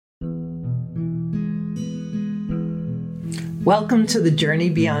Welcome to the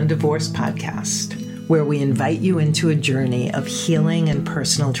Journey Beyond Divorce podcast, where we invite you into a journey of healing and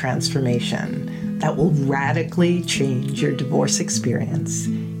personal transformation that will radically change your divorce experience,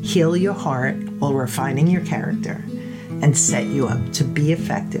 heal your heart while refining your character, and set you up to be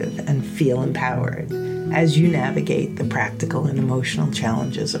effective and feel empowered as you navigate the practical and emotional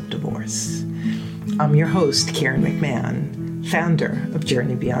challenges of divorce. I'm your host, Karen McMahon, founder of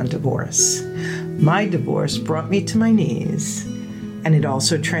Journey Beyond Divorce. My divorce brought me to my knees, and it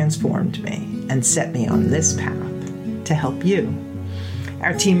also transformed me and set me on this path to help you.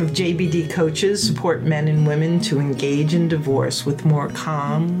 Our team of JBD coaches support men and women to engage in divorce with more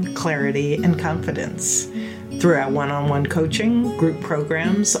calm, clarity, and confidence through our one-on-one coaching, group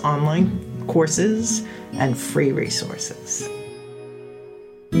programs, online courses, and free resources.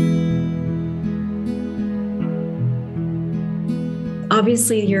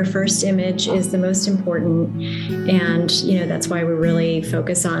 Obviously, your first image is the most important. And, that's why we really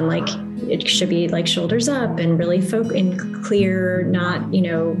focus on it should be shoulders up and really and clear, not,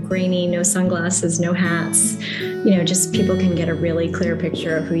 grainy, no sunglasses, no hats, just people can get a really clear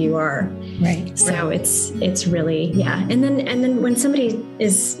picture of who you are. Right. So it's really, yeah. And then when somebody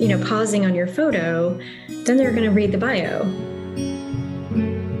is, pausing on your photo, then they're going to read the bio.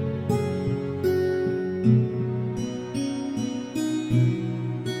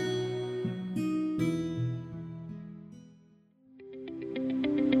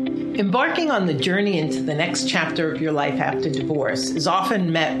 Embarking on the journey into the next chapter of your life after divorce is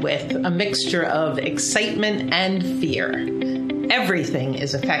often met with a mixture of excitement and fear. Everything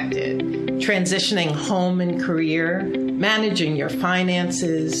is affected. Transitioning home and career, managing your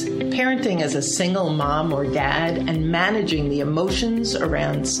finances, parenting as a single mom or dad, and managing the emotions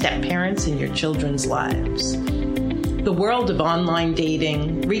around step-parents in your children's lives. The world of online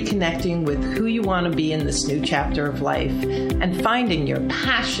dating, reconnecting with who you want to be in this new chapter of life, and finding your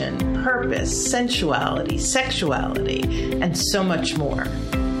passion, purpose, sensuality, sexuality, and so much more.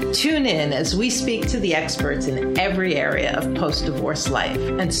 Tune in as we speak to the experts in every area of post-divorce life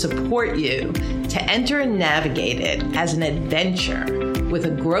and support you to enter and navigate it as an adventure with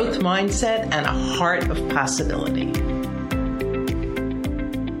a growth mindset and a heart of possibility.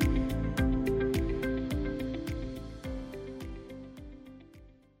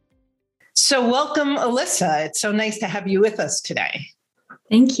 So welcome, Alyssa. It's so nice to have you with us today.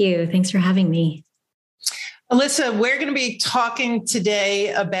 Thank you. Thanks for having me. Alyssa, we're going to be talking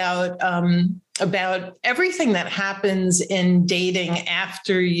today about everything that happens in dating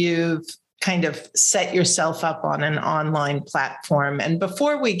after you've kind of set yourself up on an online platform. And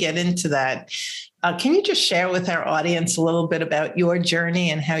before we get into that, can you just share with our audience a little bit about your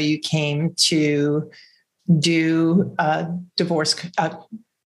journey and how you came to do divorce?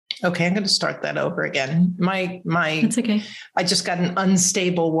 Okay, I'm going to start that over again. That's okay. I just got an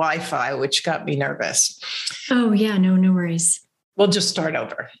unstable Wi-Fi, which got me nervous. Oh, yeah. No worries. We'll just start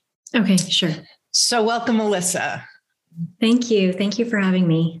over. Okay, sure. So welcome, Alyssa. Thank you. Thank you for having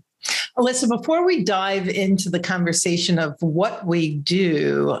me. Alyssa, before we dive into the conversation of what we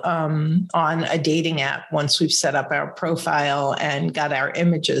do on a dating app once we've set up our profile and got our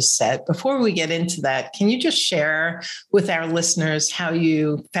images set, before we get into that, can you just share with our listeners how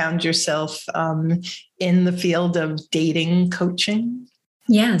you found yourself in the field of dating coaching?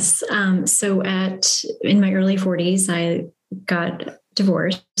 Yes. So in my early 40s, I got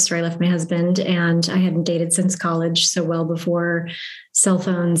divorced, or I left my husband, and I hadn't dated since college. So well before cell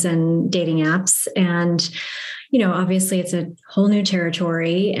phones and dating apps. And, obviously it's a whole new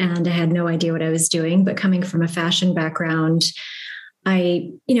territory and I had no idea what I was doing, but coming from a fashion background,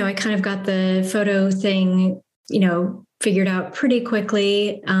 I kind of got the photo thing, figured out pretty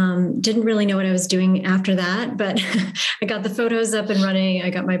quickly. Didn't really know what I was doing after that, but I got the photos up and running. I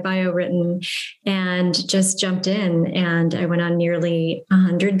got my bio written and just jumped in, and I went on nearly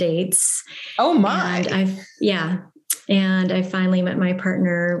 100 dates. Oh my. And I finally met my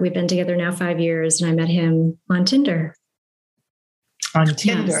partner. We've been together now 5 years, and I met him on Tinder. On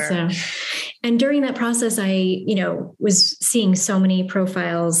Tinder. Yeah, and during that process, I, was seeing so many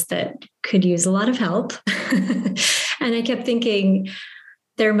profiles that could use a lot of help. And I kept thinking,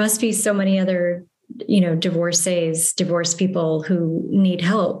 there must be so many other, divorced people who need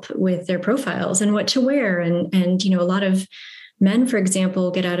help with their profiles and what to wear. And a lot of men, for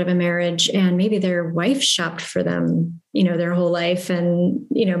example, get out of a marriage and maybe their wife shopped for them, their whole life. And,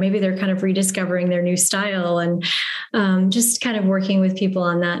 maybe they're kind of rediscovering their new style and just kind of working with people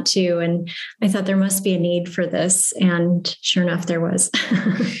on that too. And I thought there must be a need for this. And sure enough, there was.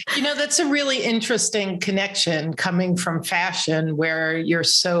 That's a really interesting connection coming from fashion, where you're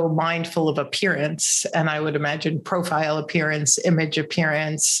so mindful of appearance. And I would imagine profile appearance, image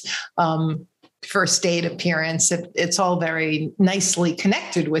appearance, first date appearance. It's all very nicely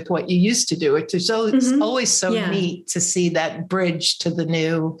connected with what you used to do. It's always so neat to see that bridge to the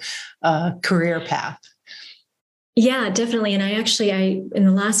new career path. Yeah, definitely. And I in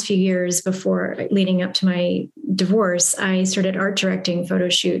the last few years before leading up to my divorce, I started art directing photo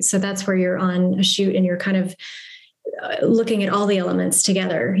shoots. So that's where you're on a shoot and you're kind of looking at all the elements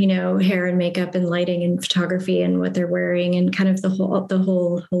together, hair and makeup and lighting and photography and what they're wearing and kind of the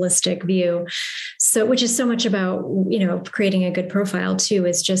whole holistic view. So, which is so much about, creating a good profile too,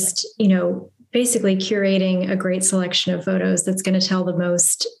 is just, basically curating a great selection of photos that's going to tell the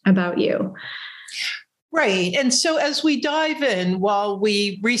most about you. Right. And so as we dive in, while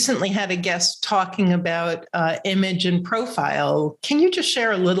we recently had a guest talking about image and profile, can you just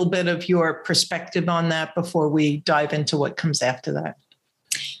share a little bit of your perspective on that before we dive into what comes after that?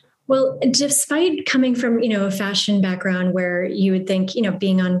 Well, despite coming from, a fashion background where you would think,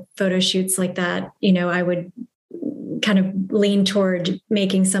 being on photo shoots like that, I would kind of lean toward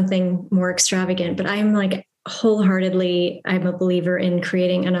making something more extravagant, but I'm wholeheartedly, I'm a believer in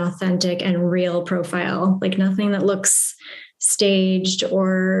creating an authentic and real profile, like nothing that looks staged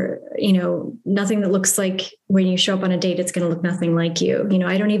or, nothing that looks like when you show up on a date, it's going to look nothing like you.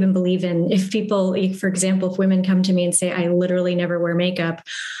 I don't even believe in, if people, for example, if women come to me and say, I literally never wear makeup,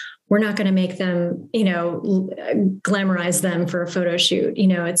 we're not going to make them, glamorize them for a photo shoot.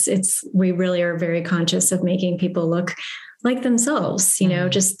 We really are very conscious of making people look like themselves,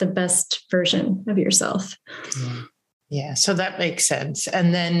 just the best version of yourself. Yeah. So that makes sense.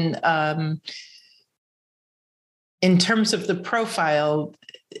 And then in terms of the profile,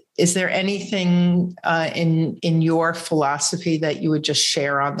 is there anything in your philosophy that you would just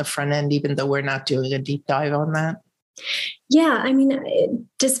share on the front end, even though we're not doing a deep dive on that? Yeah. I mean,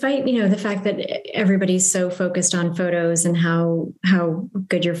 despite, the fact that everybody's so focused on photos and how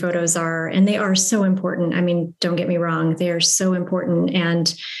good your photos are, and they are so important. I mean, don't get me wrong. They are so important.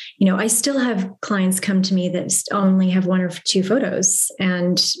 And, I still have clients come to me that only have one or two photos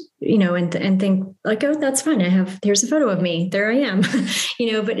and, and think like, oh, that's fine. here's a photo of me. There I am,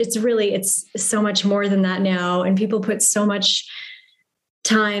 but it's so much more than that now. And people put so much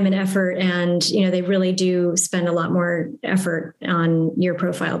time and effort, and they really do spend a lot more effort on your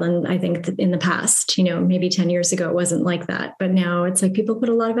profile than I think in the past. Maybe 10 years ago it wasn't like that, but now it's like people put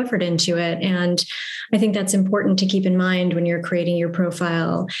a lot of effort into it, and I think that's important to keep in mind when you're creating your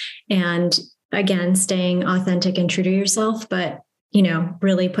profile. And again, staying authentic and true to yourself, but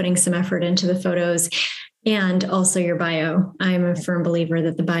really putting some effort into the photos. And also your bio. I'm a firm believer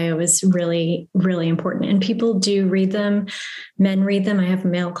that the bio is really, really important. And people do read them. Men read them. I have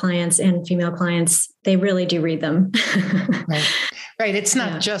male clients and female clients. They really do read them. Right. It's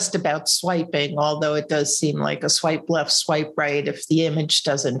not just about swiping, although it does seem like a swipe left, swipe right. If the image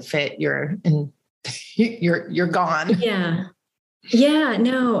doesn't fit, you're gone. Yeah. Yeah,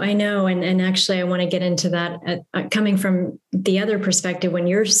 no, I know. And actually, I want to get into that coming from the other perspective when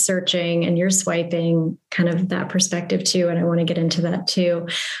you're searching and you're swiping, kind of that perspective too. And I want to get into that too.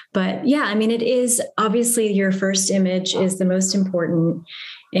 But yeah, I mean, it is obviously your first image is the most important.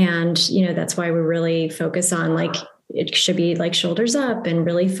 And, that's why we really focus on it should be like shoulders up and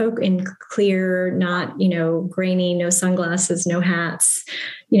really in clear, not, grainy, no sunglasses, no hats,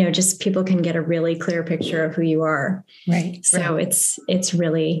 just people can get a really clear picture of who you are. Right. So it's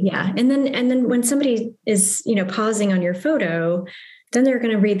really, yeah. And then when somebody is, pausing on your photo, then they're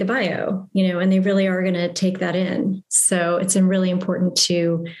going to read the bio, and they really are going to take that in. So it's really important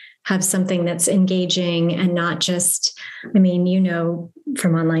to have something that's engaging and not just,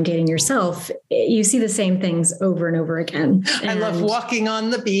 from online dating yourself, you see the same things over and over again. And I love walking on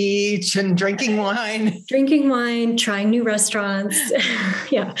the beach and drinking wine, trying new restaurants.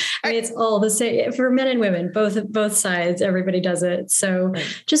 Yeah. It's all the same for men and women, both sides, everybody does it. So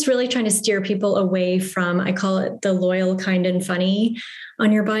just really trying to steer people away from, I call it the loyal, kind, and funny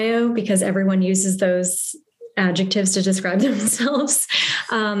on your bio, because everyone uses those adjectives to describe themselves.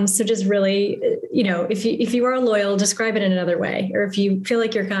 So just really, if you are loyal, describe it in another way. Or if you feel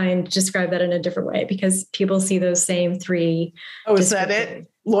like you're kind, describe that in a different way, because people see those same three. Oh, is that it?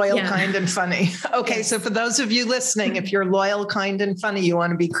 Loyal, kind, and funny. Okay. Yes. So for those of you listening, if you're loyal, kind, and funny, you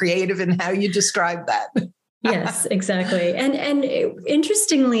want to be creative in how you describe that. Yes, exactly. And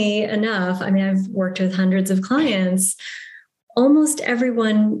interestingly enough, I mean, I've worked with hundreds of clients. Almost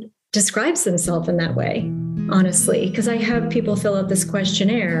everyone describes themselves in that way, honestly, because I have people fill out this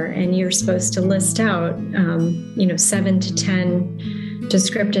questionnaire and you're supposed to list out, 7 to 10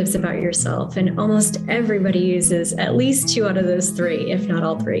 descriptives about yourself. And almost everybody uses at least 2 out of those 3, if not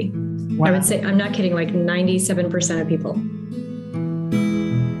all 3. Wow. I would say, I'm not kidding, like 97% of people.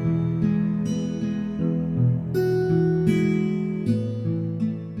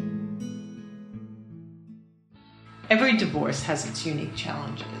 Every divorce has its unique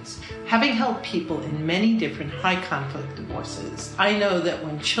challenges. Having helped people in many different high-conflict divorces, I know that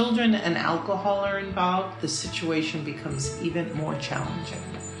when children and alcohol are involved, the situation becomes even more challenging.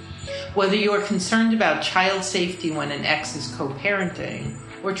 Whether you're concerned about child safety when an ex is co-parenting,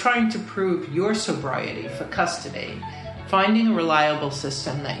 or trying to prove your sobriety for custody, finding a reliable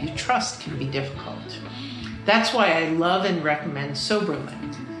system that you trust can be difficult. That's why I love and recommend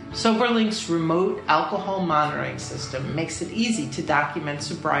SoberLink. SoberLink's remote alcohol monitoring system makes it easy to document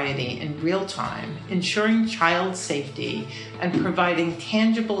sobriety in real time, ensuring child safety and providing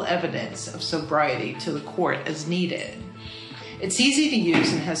tangible evidence of sobriety to the court as needed. It's easy to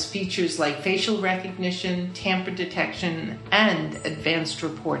use and has features like facial recognition, tamper detection, and advanced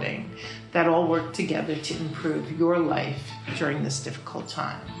reporting that all work together to improve your life during this difficult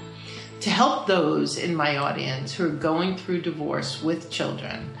time. To help those in my audience who are going through divorce with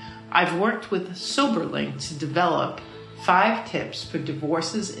children, I've worked with SoberLink to develop 5 tips for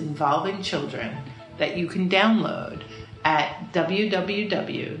divorces involving children that you can download at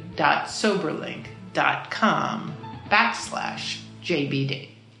www.soberlink.com/JBD.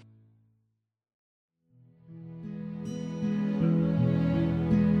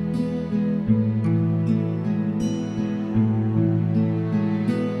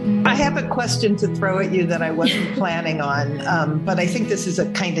 I have a question to throw at you that I wasn't planning on, but I think this is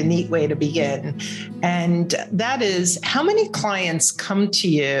a kind of neat way to begin. And that is, how many clients come to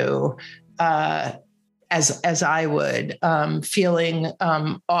you as I would, feeling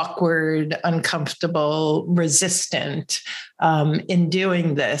awkward, uncomfortable, resistant in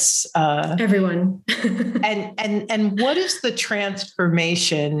doing this? Everyone. and what is the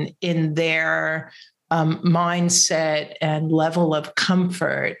transformation in their mindset and level of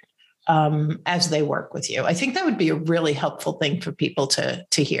comfort as they work with you? I think that would be a really helpful thing for people to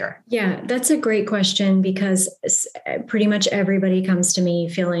hear. Yeah, that's a great question, because pretty much everybody comes to me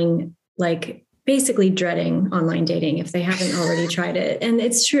feeling like basically dreading online dating if they haven't already tried it. And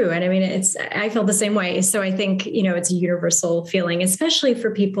it's true. And I mean, I feel the same way. So I think, it's a universal feeling, especially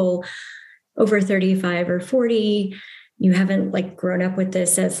for people over 35 or 40. You haven't grown up with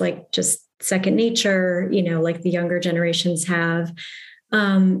this as just second nature, like the younger generations have.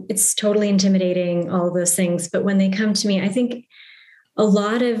 It's totally intimidating, all of those things. But when they come to me, I think a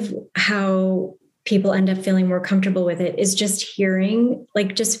lot of how people end up feeling more comfortable with it is just hearing,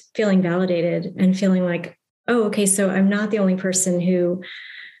 just feeling validated and feeling like, oh, okay, so I'm not the only person who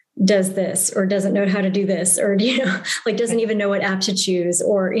does this or doesn't know how to do this, or, doesn't even know what app to choose,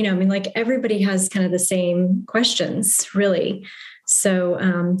 or, everybody has kind of the same questions, really. So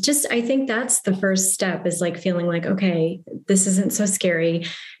I think that's the first step, is feeling like, okay, this isn't so scary.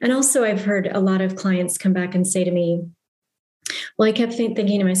 And also I've heard a lot of clients come back and say to me, well, I kept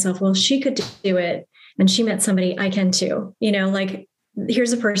thinking to myself, well, she could do it and she met somebody, I can too.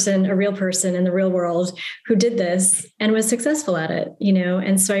 Here's a real person in the real world who did this and was successful at it,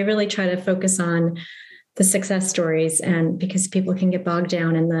 And so I really try to focus on the success stories, and because people can get bogged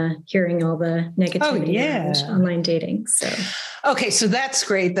down in the hearing all the negativity around online dating. Okay, so that's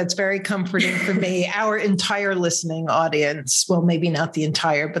great. That's very comforting for me. Our entire listening audience, well, maybe not the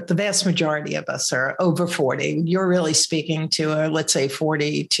entire, but the vast majority of us are over 40. You're really speaking to a, let's say,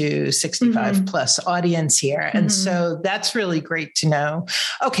 40 to 65 plus audience here. And so that's really great to know.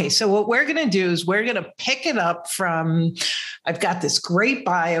 Okay, so what we're going to do is we're going to pick it up from, I've got this great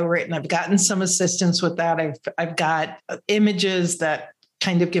bio written. I've gotten some assistance with that. I've got images that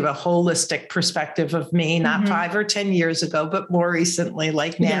kind of give a holistic perspective of me, not 5 or 10 years ago, but more recently,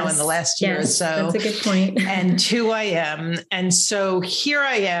 like now in the last year or so. That's a good point. And who I am. And so here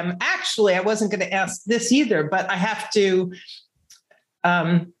I am. Actually, I wasn't going to ask this either, but I have to,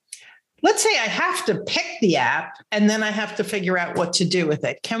 let's say I have to pick the app and then I have to figure out what to do with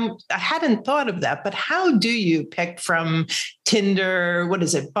it. I hadn't thought of that, but how do you pick from Tinder, what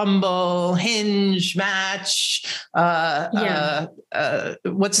is it? Bumble, Hinge, Match. What's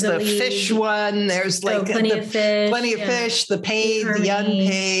the fish one? There's like Plenty of Fish, the paid, eHarmony, the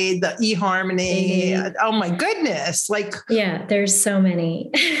unpaid, the eHarmony. Oh my goodness. Like, yeah, there's so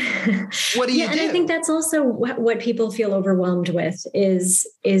many. What do you do? And I think that's also what people feel overwhelmed with is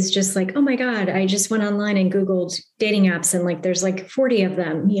just like, oh my God, I just went online and Googled dating apps and like, there's like 40 of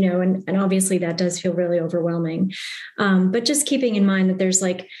them, and obviously that does feel really overwhelming. But just keeping in mind that there's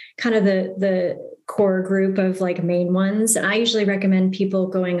like kind of the core group of like main ones. I usually recommend people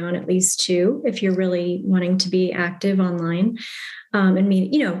going on at least 2 if you're really wanting to be active online, and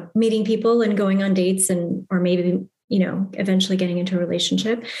meeting people and going on dates or maybe, eventually getting into a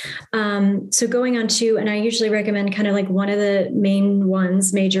relationship. So going on 2, and I usually recommend kind of like one of the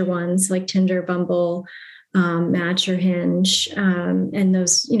major ones like Tinder, Bumble, Match or Hinge. And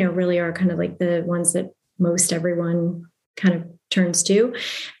those, really are kind of like the ones that most everyone kind of turns to.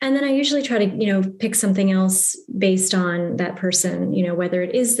 And then I usually try to, pick something else based on that person, whether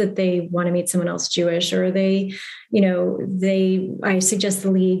it is that they want to meet someone else Jewish or I suggest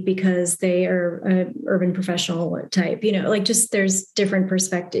the League because they are an urban professional type, like just there's different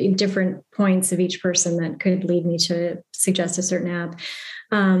perspective, different points of each person that could lead me to suggest a certain app.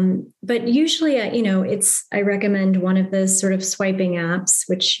 But usually, I recommend one of the sort of swiping apps,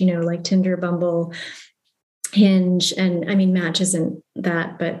 which, like Tinder, Bumble, Hinge, and I mean, Match isn't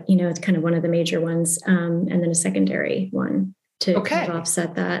that, but, it's kind of one of the major ones. And then a secondary one to kind of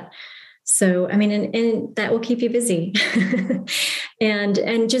offset that. So, I mean, and that will keep you busy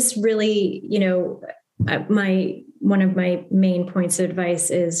and just really, one of my main points of advice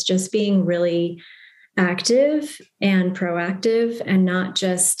is just being really active and proactive and not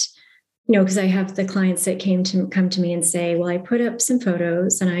just, because I have the clients that come to me and say, well, I put up some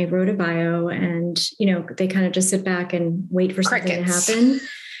photos and I wrote a bio and, they kind of just sit back and wait for something to happen.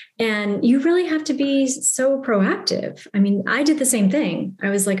 And you really have to be so proactive. I mean, I did the same thing. I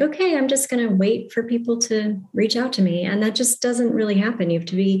was like, okay, I'm just going to wait for people to reach out to me. And that just doesn't really happen. You have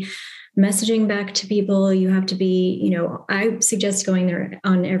to be messaging back to people. You have to be, I suggest going there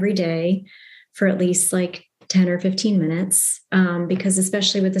on every day for at least like 10 or 15 minutes, because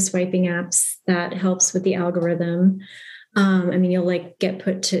especially with the swiping apps, that helps with the algorithm. I mean, you'll like get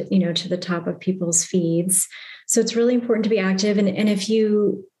put to, to the top of people's feeds. So it's really important to be active. And if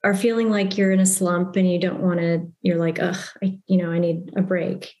you are feeling like you're in a slump and you don't want to, you're like, I need a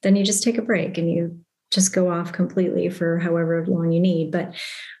break, then you just take a break and you just go off completely for however long you need. But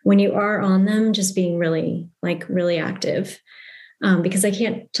when you are on them, just being really active. Because I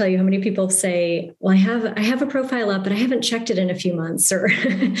can't tell you how many people say, well, I have a profile up, but I haven't checked it in a few months, or,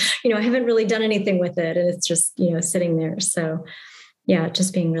 I haven't really done anything with it. And it's just, sitting there. So yeah,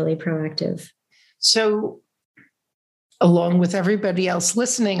 just being really proactive. So along with everybody else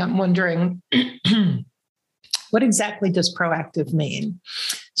listening, I'm wondering, what exactly does proactive mean?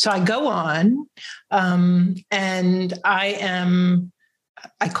 So I go on, and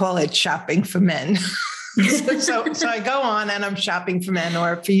I call it shopping for men. So I go on and I'm shopping for men,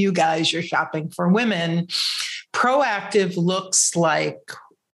 or for you guys, you're shopping for women. Proactive looks like,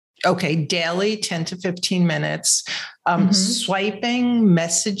 daily 10 to 15 minutes, swiping,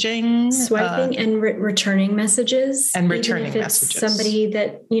 messaging. Swiping and returning messages. And returning Even if it's messages. Somebody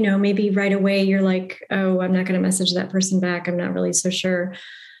that, maybe right away you're like, oh, I'm not going to message that person back. I'm not really so sure.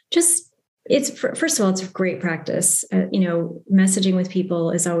 First of all, it's great practice. Messaging with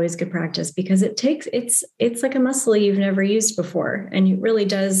people is always good practice because it's like a muscle you've never used before. And it really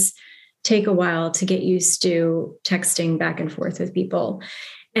does take a while to get used to texting back and forth with people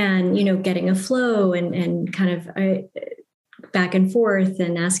and, getting a flow and kind of back and forth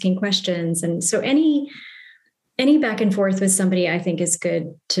and asking questions. And so any back and forth with somebody, I think, is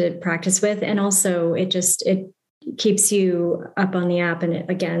good to practice with. And also it keeps you up on the app. And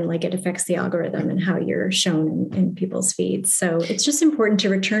it affects the algorithm and how you're shown in people's feeds. So it's just important to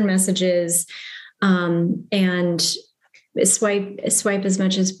return messages, and swipe as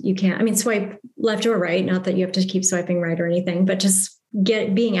much as you can. I mean, swipe left or right, not that you have to keep swiping right or anything, but just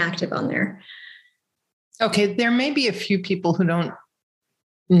being active on there. Okay. There may be a few people who don't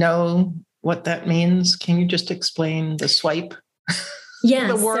know what that means. Can you just explain the swipe? Yeah.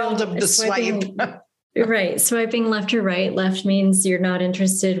 The world of the swipe. Right. Swiping left or right. Left means you're not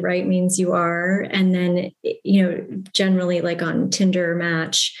interested. Right means you are. And then, generally like on Tinder or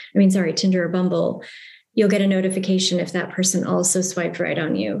Bumble, you'll get a notification if that person also swiped right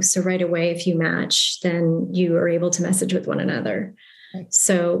on you. So right away, if you match, then you are able to message with one another. Right.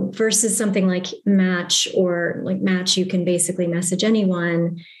 So versus something like Match, you can basically message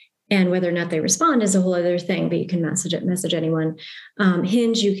anyone. And whether or not they respond is a whole other thing, but you can message anyone.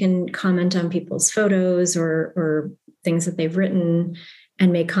 Hinge, you can comment on people's photos or things that they've written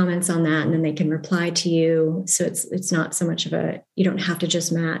and make comments on that, and then they can reply to you. So it's not so much of you don't have to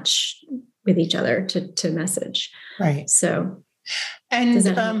just match with each other to message. Right. So, and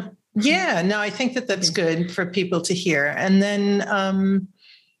I think that's good for people to hear. And then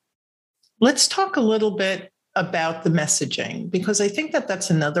let's talk a little bit about the messaging, because I think that's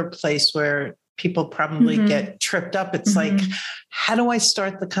another place where people probably get tripped up. It's like, how do I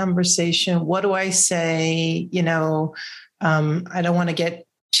start the conversation? What do I say? I don't want to get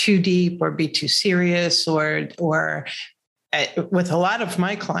too deep or be too serious or with a lot of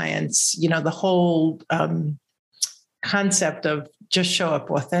my clients, the whole concept of just show up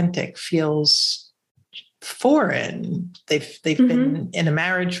authentic feels foreign. They've been in a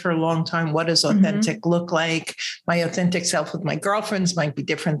marriage for a long time. What does authentic look like? My authentic self with my girlfriends might be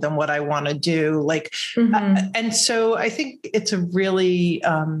different than what I want to do. And so I think it's a really,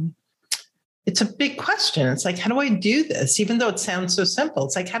 it's a big question. It's like, how do I do this? Even though it sounds so simple,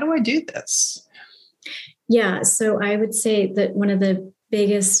 it's like, how do I do this? Yeah. So I would say that one of the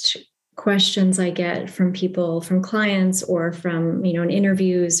biggest questions I get from people, from clients or from, in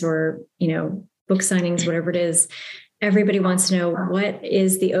interviews or, book signings, whatever it is, everybody wants to know, what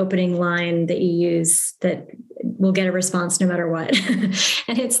is the opening line that you use that will get a response no matter what?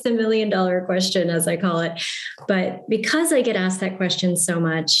 And it's the $1 million question, as I call it. But because I get asked that question so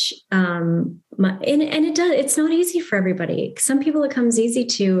much, it's not easy for everybody. Some people it comes easy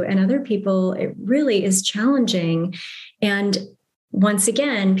to, and other people it really is challenging. And once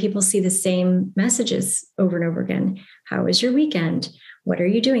again, people see the same messages over and over again. How was your weekend? What are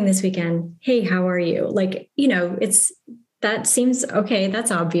you doing this weekend? Hey, how are you? That seems okay. That's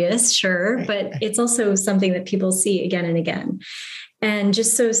obvious, sure. But it's also something that people see again and again. And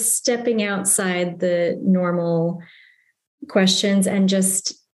just so stepping outside the normal questions and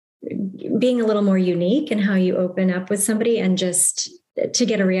just being a little more unique in how you open up with somebody and just to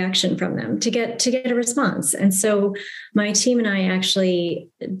get a reaction from them, to get a response. And so my team and I actually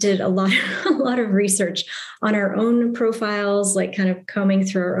did a lot of research on our own profiles, like kind of combing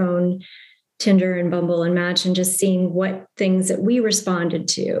through our own Tinder and Bumble and Match and just seeing what things that we responded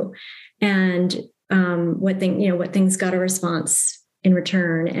to and what things got a response in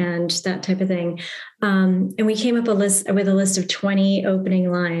return and that type of thing. And we came up with a list of 20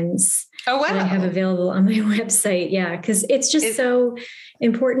 opening lines. Oh, wow. That I have available on my website. Yeah. Cause it's just so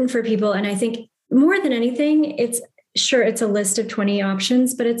important for people. And I think more than anything, it's a list of 20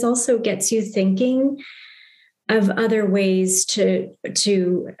 options, but it's also gets you thinking of other ways to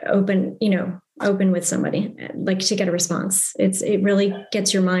open with somebody, like to get a response. It really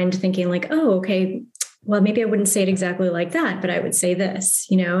gets your mind thinking like, oh, okay, well, maybe I wouldn't say it exactly like that, but I would say this,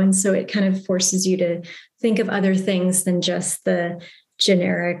 and so it kind of forces you to think of other things than just the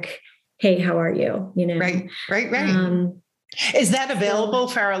generic, hey, how are you? Right. Is that available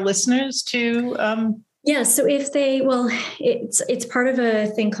for our listeners to? Yeah. So it's part of a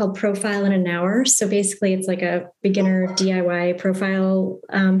thing called Profile in an Hour. So basically it's like a beginner DIY profile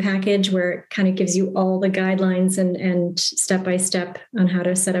package where it kind of gives you all the guidelines and step-by-step on how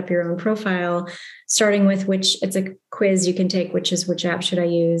to set up your own profile, starting with it's a quiz you can take, which app should I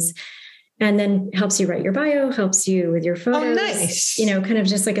use? And then helps you write your bio, helps you with your photos. Oh, nice. Kind of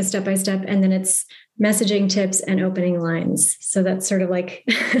just like a step-by-step. And then it's messaging tips and opening lines. So that's sort of like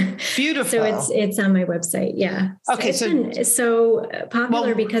beautiful. So it's on my website. Yeah. Okay. It's been so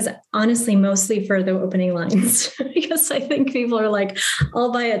popular because honestly, mostly for the opening lines, because I think people are like,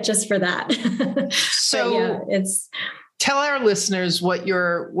 I'll buy it just for that. So tell our listeners what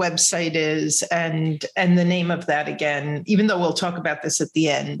your website is and the name of that again, even though we'll talk about this at the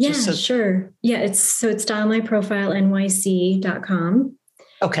end. Yeah, sure. Yeah. It's stylemyprofilenyc.com.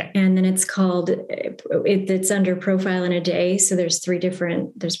 Okay. And then it's called, it's under Profile in a Day. So there's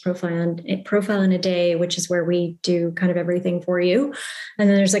there's Profile in a Day, which is where we do kind of everything for you. And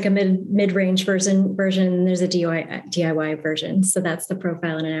then there's like a mid-range version. There's a DIY version. So that's the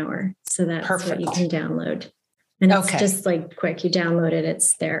Profile in an Hour. So that's Perfect. What you can download. And it's just like quick, you download it,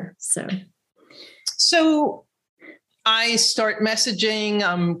 it's there. So I start messaging,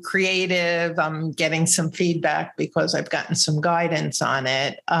 I'm creative, I'm getting some feedback because I've gotten some guidance on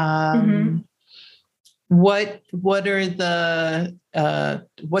it. What are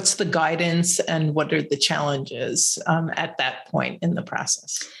what's the guidance and what are the challenges at that point in the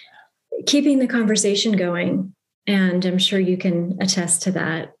process? Keeping the conversation going. And I'm sure you can attest to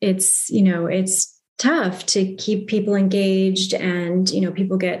that. It's tough to keep people engaged and,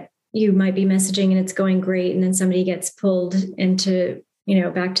 you might be messaging and it's going great. And then somebody gets pulled into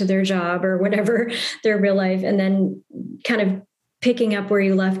back to their job or whatever, their real life. And then kind of picking up where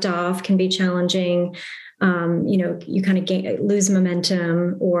you left off can be challenging. You kind of lose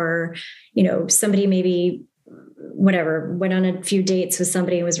momentum, or, somebody maybe whatever, went on a few dates with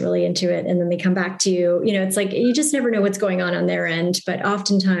somebody and was really into it, and then they come back to you. It's like, you just never know what's going on their end. But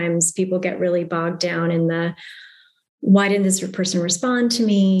oftentimes people get really bogged down in the, why didn't this person respond to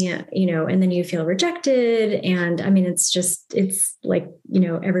me? And then you feel rejected. And I mean, it's like,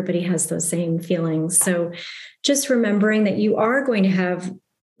 everybody has those same feelings. So just remembering that you are going to have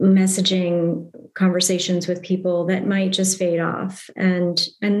messaging conversations with people that might just fade off, and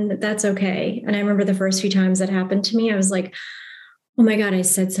that's okay. And I remember the first few times that happened to me, I was like, oh my God, I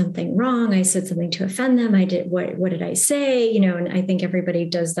said something wrong. I said something to offend them. What did I say? And I think everybody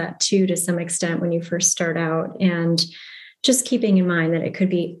does that too, to some extent, when you first start out. And just keeping in mind that it could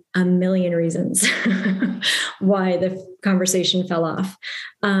be a million reasons why the conversation fell off.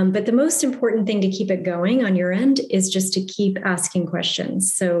 But the most important thing to keep it going on your end is just to keep asking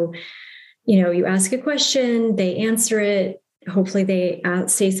questions. So, you ask a question, they answer it. Hopefully they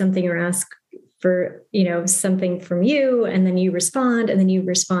say something or ask for, something from you, and then you respond, and then you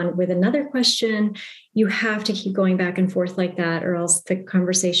respond with another question. You have to keep going back and forth like that, or else the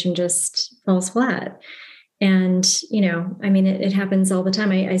conversation just falls flat. And, it happens all the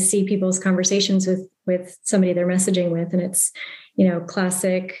time. I see people's conversations with somebody they're messaging with, and it's,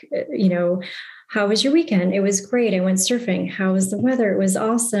 classic, how was your weekend? It was great. I went surfing. How was the weather? It was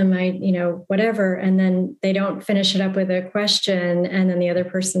awesome. Whatever. And then they don't finish it up with a question. And then the other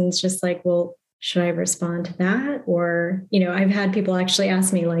person's just like, well, should I respond to that? Or, I've had people actually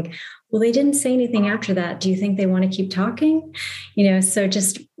ask me like, well, they didn't say anything after that. Do you think they want to keep talking? So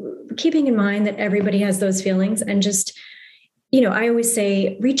just keeping in mind that everybody has those feelings, and just, I always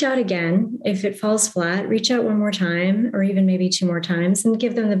say, reach out again. If it falls flat, reach out one more time, or even maybe two more times, and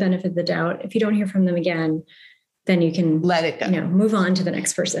give them the benefit of the doubt. If you don't hear from them again, then you can let it go, move on to the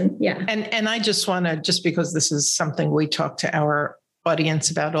next person. Yeah. And I just want to, just because this is something we talk to our audience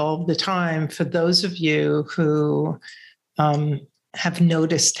about all the time, for those of you who have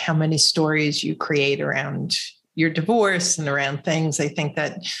noticed how many stories you create around your divorce and around things, I think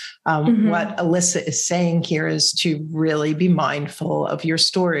that what Alyssa is saying here is to really be mindful of your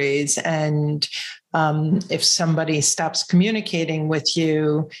stories. And if somebody stops communicating with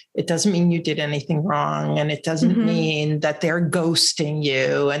you, it doesn't mean you did anything wrong. And it doesn't mean that they're ghosting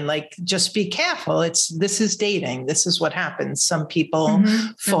you. And like, just be careful. This is dating. This is what happens. Some people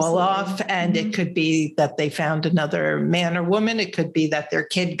fall off, and it could be that they found another man or woman. It could be that their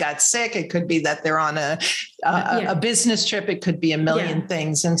kid got sick. It could be that they're on a business trip. It could be a million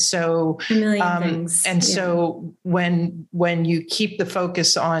things. And so, so when you keep the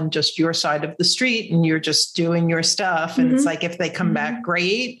focus on just your side of the street, and you're just doing your stuff, and it's like, if they come back,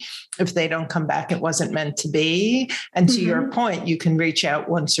 great. If they don't come back, it wasn't meant to be. And to your point, you can reach out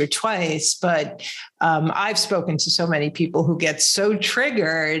once or twice, but I've spoken to so many people who get so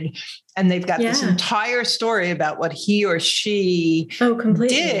triggered, and they've got this entire story about what he or she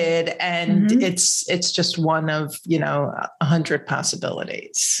did. And it's just one of, 100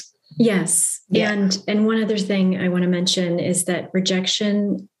 possibilities. Yes. Yeah. And one other thing I want to mention is that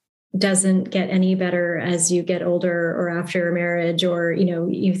rejection doesn't get any better as you get older, or after a marriage, or,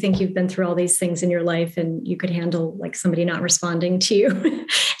 you think you've been through all these things in your life and you could handle like somebody not responding to you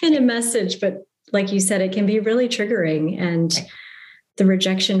in a message. But like you said, it can be really triggering, and the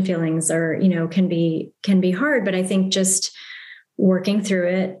rejection feelings are, can be hard. But I think just working through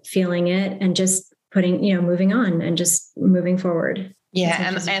it, feeling it, and just putting, moving on and just moving forward.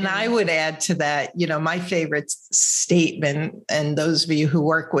 Yeah. And I would add to that, my favorite statement, and those of you who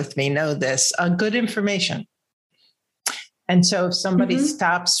work with me know this, good information. And so if somebody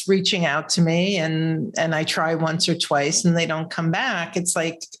stops reaching out to me, and I try once or twice and they don't come back, it's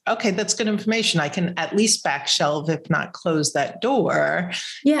like, okay, that's good information. I can at least back shelve, if not close that door,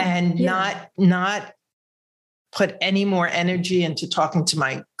 not put any more energy into talking to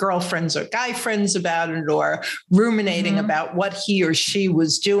my girlfriends or guy friends about it, or ruminating about what he or she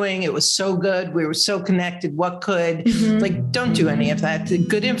was doing. It was so good. We were so connected. What could, don't do any of that. The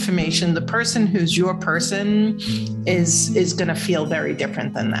good information, the person who's your person is going to feel very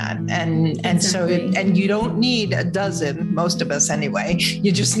different than that. And so, you don't need a dozen, most of us anyway,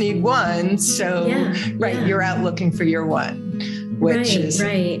 you just need one. So, you're out looking for your one, which is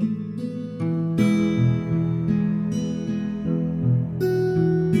right.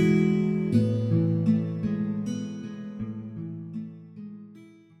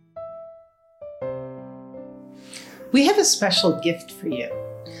 We have a special gift for you.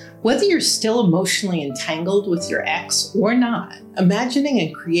 Whether you're still emotionally entangled with your ex or not, imagining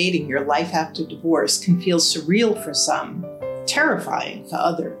and creating your life after divorce can feel surreal for some, terrifying for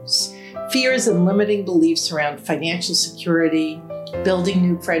others. Fears and limiting beliefs around financial security, building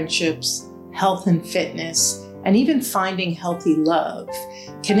new friendships, health and fitness, and even finding healthy love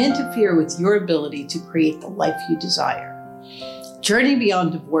can interfere with your ability to create the life you desire. Journey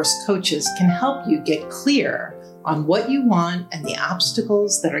Beyond Divorce coaches can help you get clear on what you want and the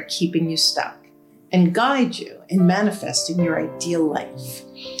obstacles that are keeping you stuck, and guide you in manifesting your ideal life.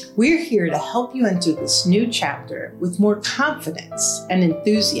 We're here to help you enter this new chapter with more confidence and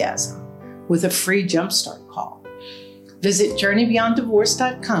enthusiasm with a free jumpstart call. Visit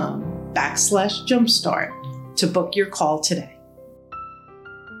JourneyBeyondDivorce.com/jumpstart to book your call today.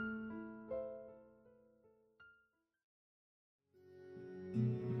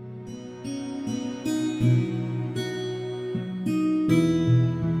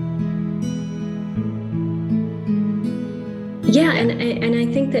 Yeah, and I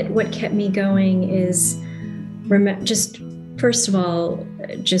think that what kept me going is just, first of all,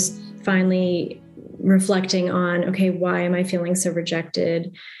 just finally reflecting on, okay, why am I feeling so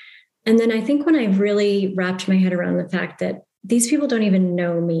rejected? And then I think when I really wrapped my head around the fact that these people don't even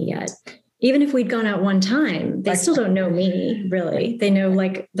know me yet. Even if we'd gone out one time, they still don't know me, really. They know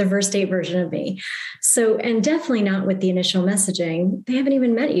like the first date version of me. So, and definitely not with the initial messaging. They haven't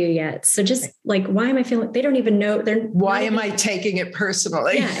even met you yet. So just like, why am I feeling, they don't even know. Why am I taking it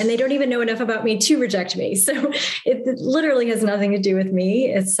personally? Yeah. And they don't even know enough about me to reject me. So it literally has nothing to do with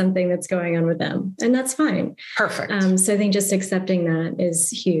me. It's something that's going on with them. And that's fine. Perfect. So I think just accepting that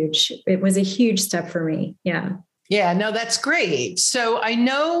is huge. It was a huge step for me. Yeah. Yeah, no, that's great. So I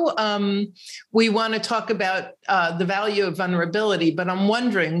know we want to talk about the value of vulnerability, but I'm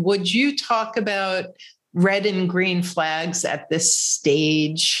wondering, would you talk about red and green flags at this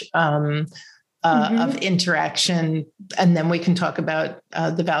stage of interaction? And then we can talk about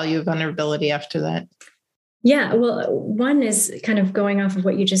the value of vulnerability after that. Yeah, well, one is kind of going off of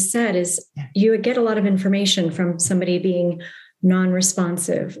what you just said is you would get a lot of information from somebody being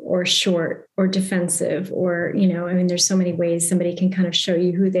non-responsive or short or defensive, or, there's so many ways somebody can kind of show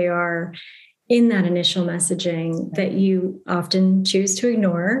you who they are in that initial messaging that you often choose to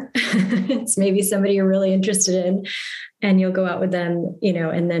ignore. It's maybe somebody you're really interested in, and you'll go out with them,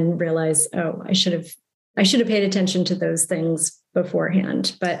 and then realize, oh, I should have paid attention to those things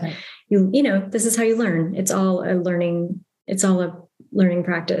beforehand. But this is how you learn. It's all a learning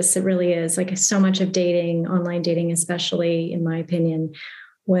practice. It really is. Like so much of dating, online dating, especially in my opinion,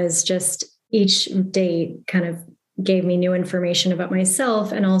 was just each date kind of gave me new information about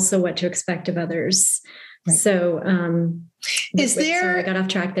myself and also what to expect of others. Right. So, sorry, I got off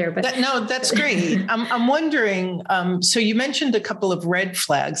track there, but no, that's great. I'm wondering, so you mentioned a couple of red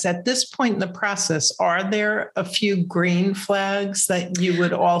flags at this point in the process. Are there a few green flags that you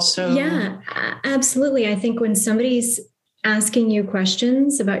would also? Yeah, absolutely. I think when somebody's asking you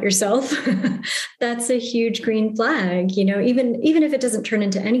questions about yourself, that's a huge green flag. Even if it doesn't turn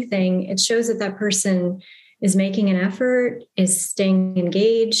into anything, it shows that person is making an effort, is staying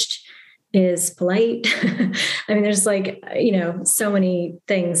engaged, is polite. I mean, there's so many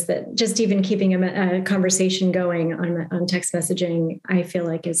things that just even keeping a conversation going on text messaging, I feel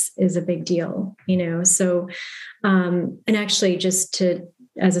like is a big deal, So, and actually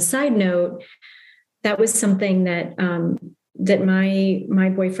as a side note, that was something that my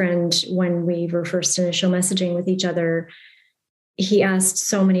boyfriend, when we were first initial messaging with each other, he asked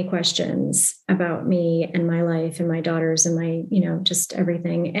so many questions about me and my life and my daughters and my, just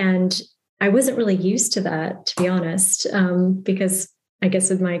everything. And I wasn't really used to that, to be honest, because I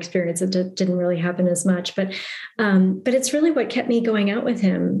guess with my experience, it didn't really happen as much. But it's really what kept me going out with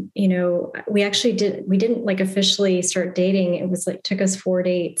him. We didn't like officially start dating. It was took us 4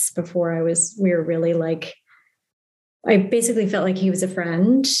 dates before we were really I basically felt like he was a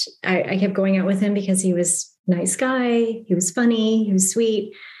friend. I kept going out with him because he was a nice guy. He was funny. He was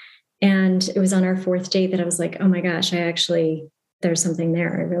sweet. And it was on our 4th date that I was like, oh my gosh, there's something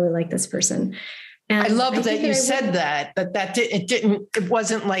there. I really like this person. And I love that you said that it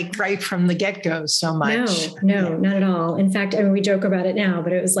wasn't right from the get-go so much. No, not at all. In fact, I mean, we joke about it now,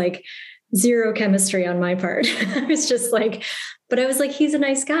 but it was zero chemistry on my part. I was just but I was he's a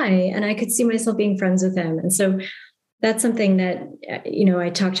nice guy and I could see myself being friends with him. And so that's something that, I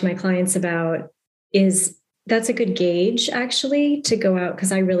talk to my clients about that's a good gauge actually to go out.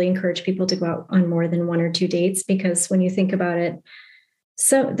 Cause I really encourage people to go out on more than 1 or 2 dates, because when you think about it,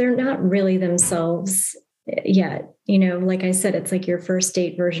 so they're not really themselves yet. You know, like I said, it's like your first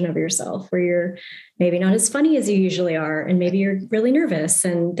date version of yourself where you're maybe not as funny as you usually are. And maybe you're really nervous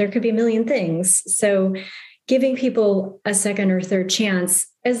and there could be a million things. So giving people a second or third chance,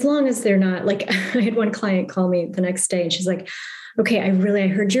 as long as they're not like, I had one client call me the next day and she's like, okay, I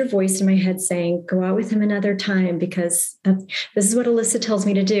heard your voice in my head saying, go out with him another time because this is what Alyssa tells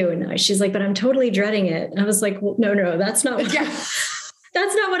me to do. And she's like, but I'm totally dreading it. And I was like, well, no, that's not what,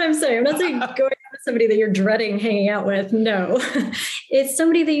 that's not what I'm saying. I'm not saying going out with somebody that you're dreading hanging out with. No, it's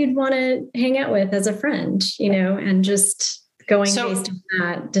somebody that you'd want to hang out with as a friend, you know, and just going based on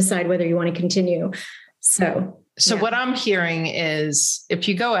that, decide whether you want to continue. So what I'm hearing is if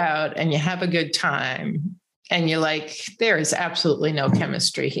you go out and you have a good time, and you're like, there is absolutely no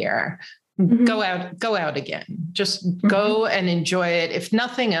chemistry here. Mm-hmm. Go out again. Just go and enjoy it. If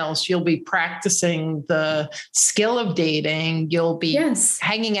nothing else, you'll be practicing the skill of dating. You'll be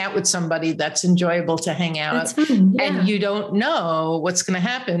hanging out with somebody that's enjoyable to hang out. That's fun. Yeah. And you don't know what's going to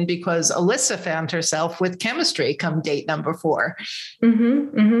happen because Alyssa found herself with chemistry come date number 4.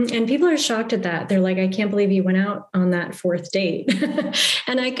 Mm-hmm, mm-hmm. And people are shocked at that. They're like, I can't believe you went out on that 4th date.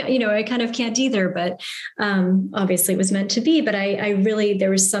 And I kind of can't either, but obviously it was meant to be, but I really, there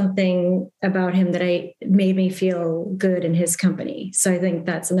was something about him that made me feel good in his company. So I think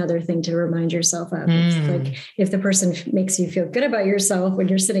that's another thing to remind yourself of. It's like if the person makes you feel good about yourself when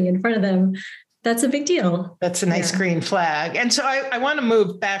you're sitting in front of them, that's a big deal. That's a nice green flag. And so I want to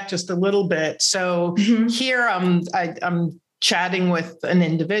move back just a little bit. So here I'm chatting with an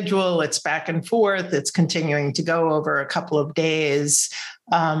individual. It's back and forth. It's continuing to go over a couple of days.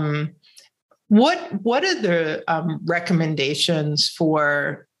 What are the recommendations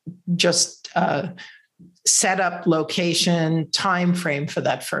for just setup, location, time frame for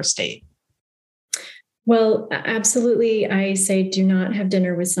that first date? Well, absolutely. I say do not have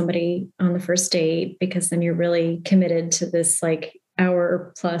dinner with somebody on the first date because then you're really committed to this like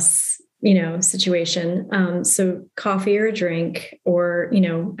hour plus, situation. So coffee or a drink or,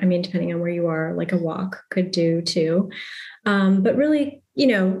 depending on where you are, like a walk could do too. But really,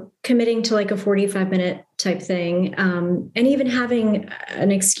 committing to like a 45-minute type thing, and even having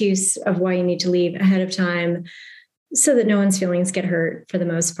an excuse of why you need to leave ahead of time so that no one's feelings get hurt for the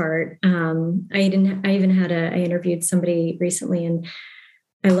most part. I interviewed somebody recently and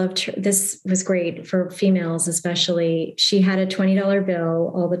I loved her. This was great for females, especially. She had a $20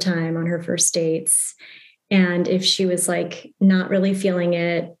 bill all the time on her first dates. And if she was like not really feeling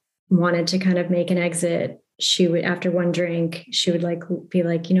it, wanted to kind of make an exit, she would, after one drink, she would be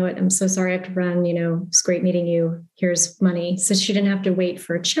like, you know what, I'm so sorry I have to run, it's great meeting you. Here's money. So she didn't have to wait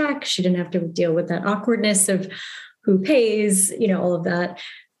for a check. She didn't have to deal with that awkwardness of who pays, all of that.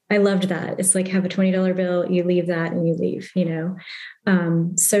 I loved that. It's like have a $20 bill, you leave that and you leave,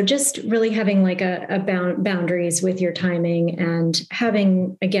 So just really having like a boundaries with your timing and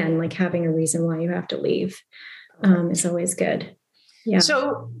having a reason why you have to leave is always good. Yeah.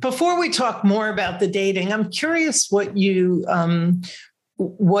 So before we talk more about the dating, I'm curious what you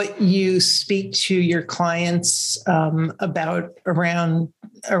speak to your clients about around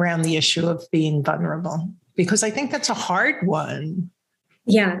the issue of being vulnerable, because I think that's a hard one.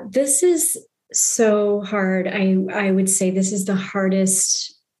 Yeah, this is so hard. I would say this is the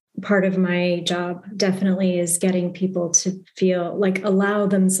hardest part of my job, definitely, is getting people to feel like allow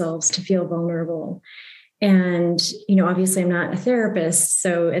themselves to feel vulnerable. And, obviously I'm not a therapist.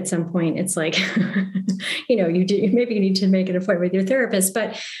 So at some point it's like, maybe you need to make an appointment with your therapist,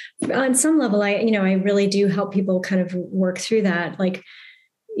 but on some level, I really do help people kind of work through that. Like,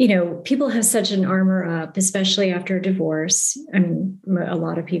 people have such an armor up, especially after a divorce. I mean, a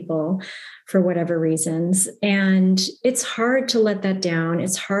lot of people for whatever reasons. And it's hard to let that down.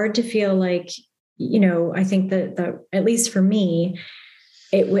 It's hard to feel like, I think that at least for me,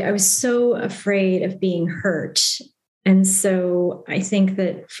 I was so afraid of being hurt. And so I think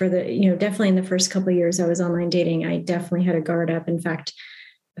that for definitely in the first couple of years I was online dating, I definitely had a guard up. In fact,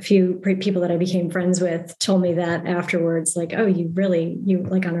 a few people that I became friends with told me that afterwards, like, oh, you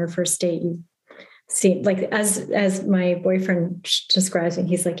like on our first date, you seem like, as my boyfriend describes me,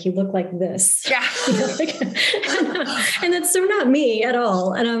 he's like, you look like this. Yeah. And that's so not me at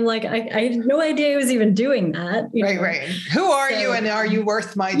all. And I'm like, I had no idea I was even doing that. Right. Who are you and are you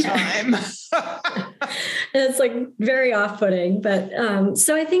worth my time? And it's like very off-putting, but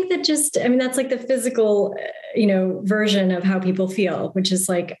so I think that that's like the physical, version of how people feel, which is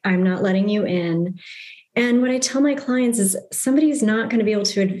like, I'm not letting you in. And what I tell my clients is somebody's not going to be able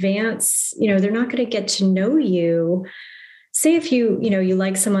to advance, they're not going to get to know you. Say if you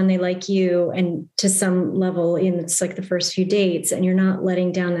like someone, they like you, and to some level, it's like the first few dates and you're not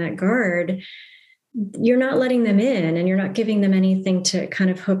letting down that guard, you're not letting them in, and you're not giving them anything to kind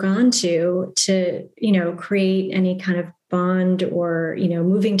of hook onto to, create any kind of bond or,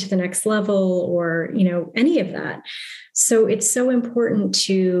 moving to the next level or, any of that. So it's so important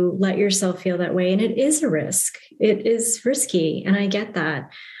to let yourself feel that way. And it is a risk. It is risky. And I get that.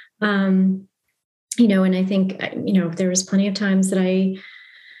 And I think, there was plenty of times that I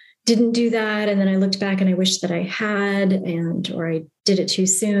didn't do that. And then I looked back and I wish that I had, or I did it too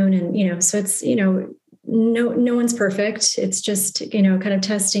soon. And, so it's, no one's perfect. It's just, kind of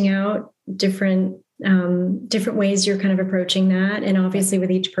testing out different ways you're kind of approaching that. And obviously with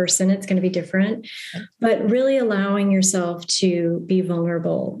each person, it's going to be different, but really allowing yourself to be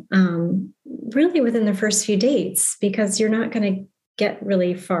vulnerable, really within the first few dates, because you're not going to get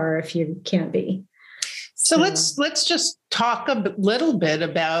really far if you can't be. So let's just talk a little bit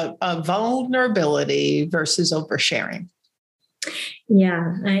about vulnerability versus oversharing.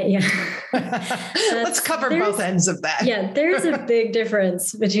 Yeah. Let's cover both ends of that. Yeah, there's a big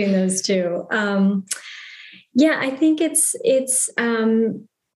difference between those two. I think it's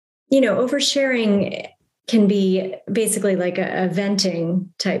oversharing can be basically like a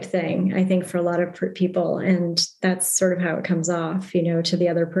venting type thing, I think, for a lot of people. And that's sort of how it comes off, to the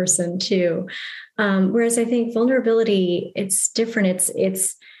other person too. Whereas I think vulnerability, it's different.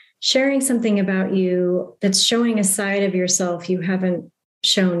 It's sharing something about you that's showing a side of yourself you haven't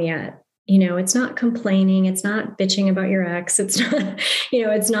shown yet. It's not complaining. It's not bitching about your ex. It's not,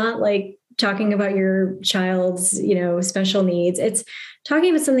 it's not like talking about your child's, special needs. It's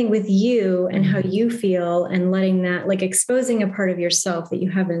talking about something with you and how you feel, and letting that, like, exposing a part of yourself that you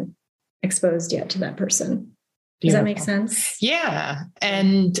haven't exposed yet to that person. Does that make sense? Yeah.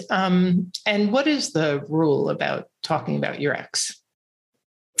 And what is the rule about talking about your ex?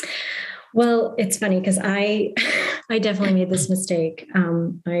 Well, it's funny because I definitely made this mistake.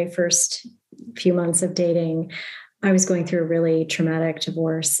 My first few months of dating, I was going through a really traumatic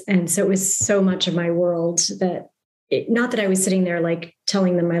divorce. And so it was so much of my world that not that I was sitting there like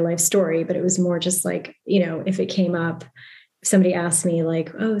telling them my life story, but it was more just like, if it came up, somebody asked me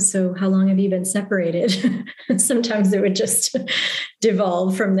like, oh, so how long have you been separated? Sometimes it would just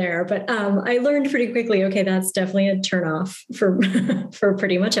devolve from there. But I learned pretty quickly, okay, that's definitely a turnoff for, for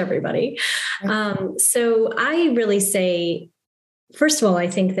pretty much everybody. So I really say, first of all, I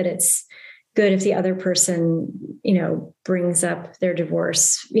think that it's good if the other person, brings up their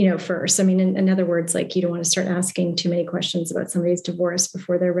divorce, first. I mean, in other words, like, you don't want to start asking too many questions about somebody's divorce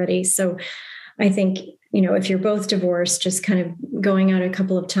before they're ready. So I think, if you're both divorced, just kind of going out a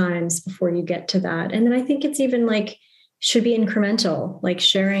couple of times before you get to that. And then I think it's even like, should be incremental, like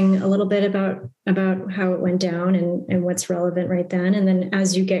sharing a little bit about how it went down and what's relevant right then. And then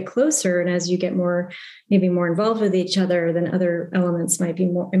as you get closer and as you get maybe more involved with each other, then other elements might be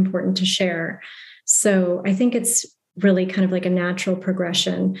more important to share. So I think it's really kind of like a natural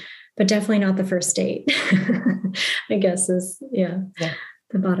progression, but definitely not the first date, I guess is the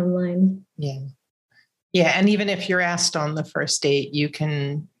bottom line. Yeah. Yeah. And even if you're asked on the first date, you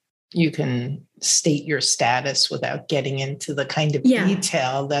can state your status without getting into the kind of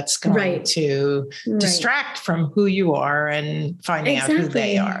detail that's going to distract from who you are and finding out who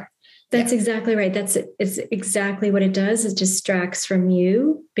they are. That's exactly right. It's exactly what it does. It distracts from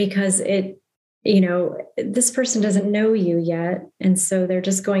you because this person doesn't know you yet. And so they're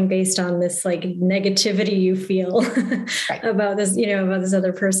just going based on this like negativity you feel about this, about this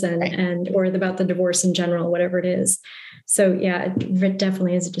other person or about the divorce in general, whatever it is. So yeah, it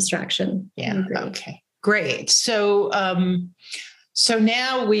definitely is a distraction. Yeah. Okay, great. So, so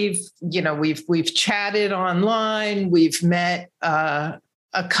now we've chatted online, we've met,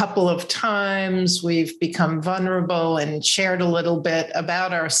 a couple of times, we've become vulnerable and shared a little bit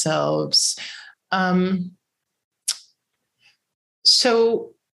about ourselves.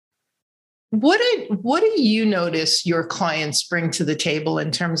 So what do you notice your clients bring to the table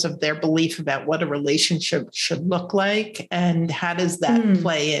in terms of their belief about what a relationship should look like, and how does that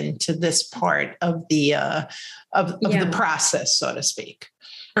play into this part of the the process, so to speak?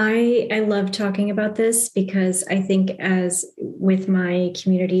 I love talking about this because I think, as with my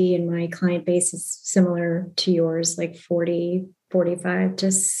community and my client base is similar to yours, like 40, 45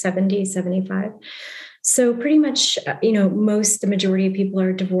 to 70, 75. So pretty much, the majority of people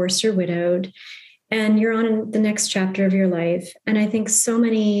are divorced or widowed, and you're on the next chapter of your life. And I think so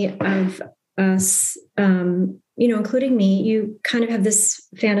many of us, including me, you kind of have this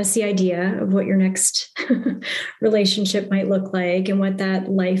fantasy idea of what your next relationship might look like and what that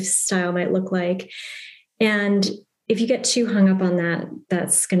lifestyle might look like. And if you get too hung up on that,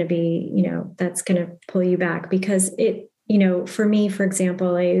 that's going to be, that's going to pull you back, because it, for me, for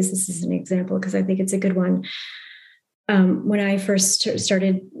example, I use this as an example because I think it's a good one. When I first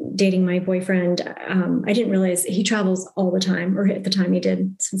started dating my boyfriend, I didn't realize he travels all the time, or at the time he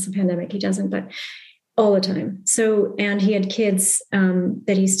did. Since the pandemic, he doesn't, but all the time. So, and he had kids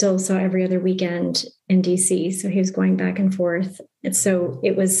that he still saw every other weekend in DC. So he was going back and forth. And so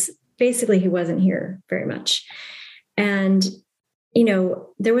it was basically, he wasn't here very much. And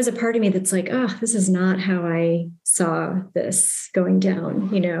there was a part of me that's like, oh, this is not how I saw this going down,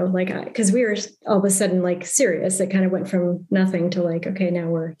 because we were all of a sudden like serious. It kind of went from nothing to like, okay, now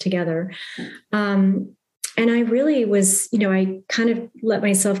we're together. And I really was, I kind of let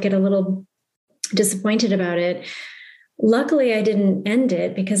myself get a little disappointed about it. Luckily, I didn't end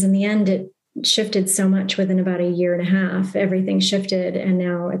it, because in the end, it shifted so much within about a year and a half. Everything shifted, and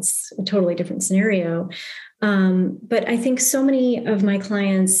now it's a totally different scenario. But I think so many of my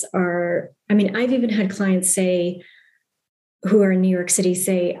clients I've even had clients say, who are in New York City,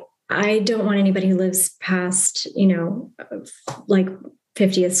 say, I don't want anybody who lives past, like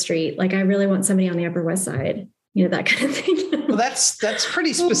 50th Street. Like, I really want somebody on the Upper West Side, that kind of thing. Well, that's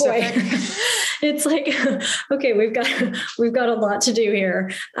pretty specific. It's like, okay, we've got a lot to do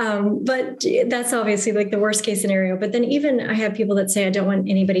here. But that's obviously like the worst case scenario. But then even I have people that say, I don't want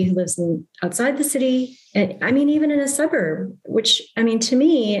anybody who lives outside the city. And even in a suburb, which, to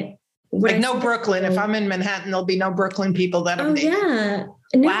me, like no Brooklyn. If I'm in Manhattan, there'll be no Brooklyn people that I'm dating. Yeah.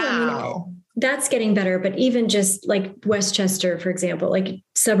 No, wow. That's getting better. But even just like Westchester, for example, like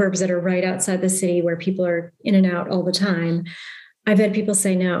suburbs that are right outside the city where people are in and out all the time. I've had people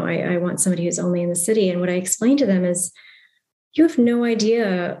say, no, I want somebody who's only in the city. And what I explain to them is, you have no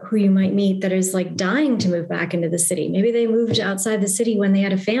idea who you might meet that is like dying to move back into the city. Maybe they moved outside the city when they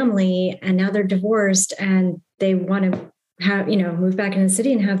had a family and now they're divorced and they want to have, move back into the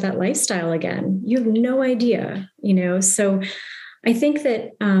city and have that lifestyle again. You have no idea, So I think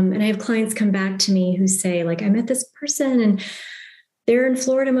that, and I have clients come back to me who say, like, I met this person and they're in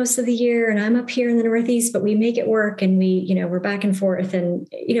Florida most of the year and I'm up here in the Northeast, but we make it work and we're back and forth. And,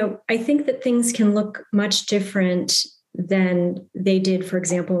 I think that things can look much different than they did, for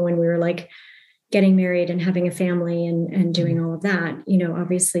example, when we were like getting married and having a family and doing all of that.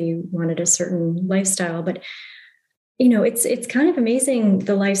 Obviously you wanted a certain lifestyle, but it's kind of amazing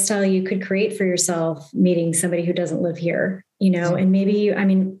the lifestyle you could create for yourself meeting somebody who doesn't live here, and maybe,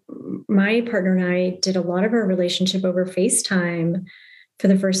 my partner and I did a lot of our relationship over FaceTime for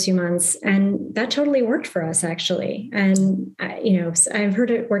the first few months, and that totally worked for us, actually. And, I've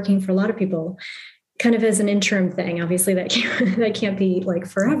heard it working for a lot of people, kind of as an interim thing. Obviously that can't be like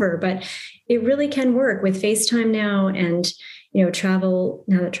forever, but it really can work with FaceTime now. And, travel,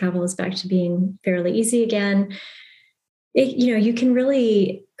 now that travel is back to being fairly easy again, you can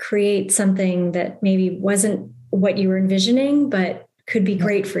really create something that maybe wasn't what you were envisioning, but could be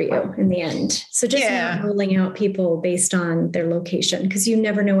great for you in the end. So just not ruling out people based on their location, because you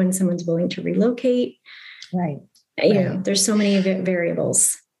never know when someone's willing to relocate. Right. There's so many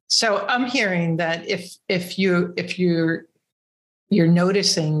variables. So I'm hearing that if you're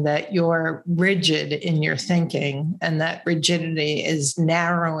noticing that you're rigid in your thinking and that rigidity is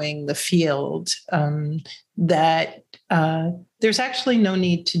narrowing the field, that there's actually no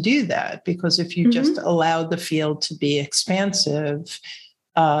need to do that, because if you just allow the field to be expansive,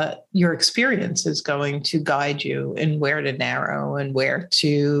 your experience is going to guide you in where to narrow and where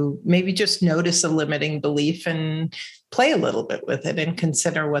to maybe just notice a limiting belief and play a little bit with it and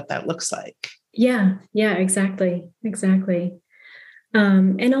consider what that looks like. Yeah, exactly.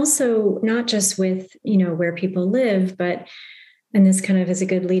 And also not just with, where people live, but, and this kind of is a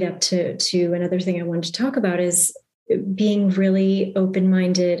good lead up to another thing I wanted to talk about, is being really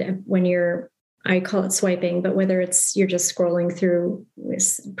open-minded when I call it swiping, but whether it's you're just scrolling through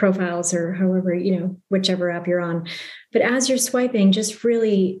profiles or however, whichever app you're on. But as you're swiping, just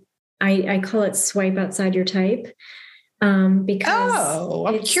really, I call it swipe outside your type. Because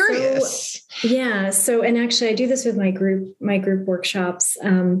I'm curious. So, and actually I do this with my group workshops.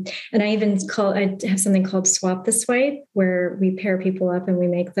 And I have something called Swap the Swipe, where we pair people up and we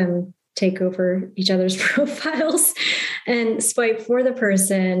make them take over each other's profiles and swipe for the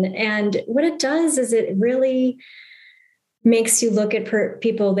person. And what it does is it really makes you look at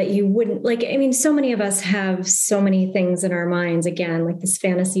people that you wouldn't like. So many of us have so many things in our minds, again, like this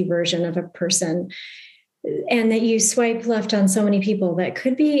fantasy version of a person, and that you swipe left on so many people that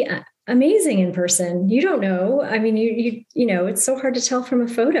could be amazing in person. You don't know. It's so hard to tell from a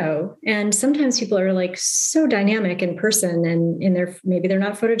photo. And sometimes people are like so dynamic in person and maybe they're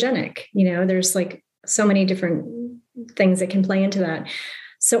not photogenic. There's like so many different things that can play into that.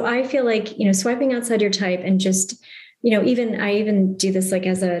 So I feel like, swiping outside your type and just even I even do this like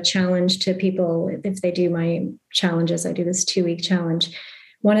as a challenge to people. If they do my challenges, I do this 2-week challenge.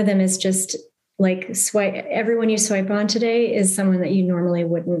 One of them is just like swipe. Everyone you swipe on today is someone that you normally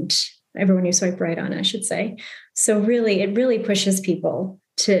wouldn't. Everyone you swipe right on, I should say. So really, it really pushes people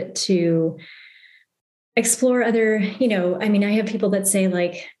to explore other, I have people that say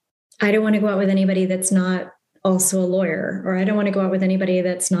like, I don't want to go out with anybody that's not also a lawyer, or I don't want to go out with anybody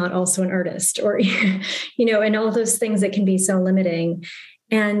that's not also an artist, or, and all those things that can be so limiting.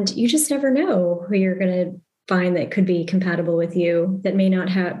 And you just never know who you're going to find that could be compatible with you, that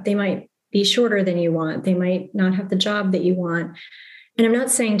they might be shorter than you want. They might not have the job that you want. And I'm not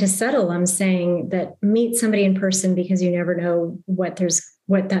saying to settle. I'm saying that meet somebody in person, because you never know what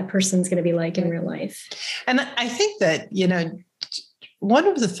that person's going to be like in real life. And I think that, one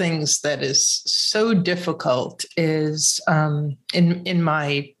of the things that is so difficult is, in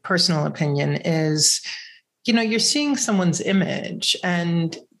my personal opinion, is, you're seeing someone's image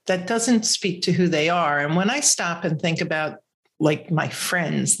and that doesn't speak to who they are. And when I stop and think about like my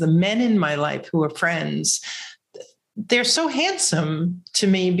friends, the men in my life who are friends, they're so handsome to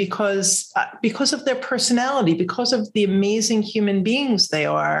me because of their personality, because of the amazing human beings they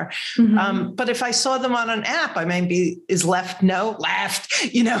are. Mm-hmm. But if I saw them on an app, I might be left. No, that's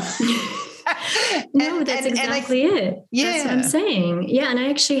exactly it. Yeah. That's what I'm saying. Yeah. And I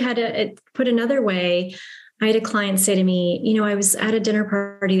actually had put another way. I had a client say to me, I was at a dinner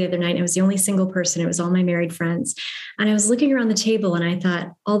party the other night. And I was the only single person. It was all my married friends. And I was looking around the table and I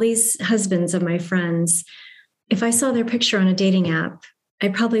thought, all these husbands of my friends, if I saw their picture on a dating app, I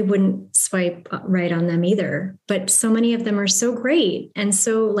probably wouldn't swipe right on them either. But so many of them are so great and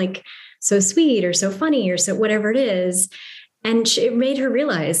so sweet or so funny or so whatever it is. And it made her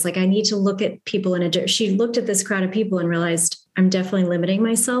realize, like, I need to look at people she looked at this crowd of people and realized I'm definitely limiting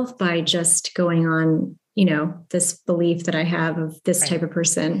myself by just going on, this belief that I have of this type of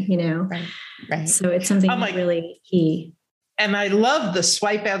person, Right. So it's something really key. And I love the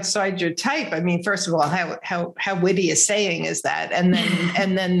swipe outside your type. I mean, first of all, how witty a saying is that? And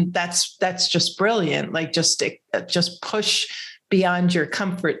then that's just brilliant. Like just push beyond your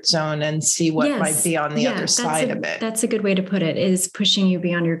comfort zone and see what might be on the other side of it. That's a good way to put it, is pushing you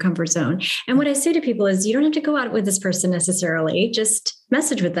beyond your comfort zone. And what I say to people is, you don't have to go out with this person necessarily. Just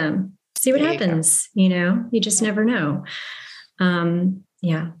message with them, see what happens. You just never know.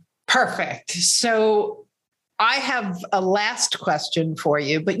 Yeah. Perfect. So I have a last question for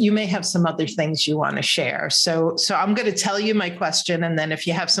you, but you may have some other things you want to share. So I'm going to tell you my question. And then if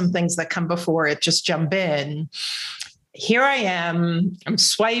you have some things that come before it, just jump in. Here I am, I'm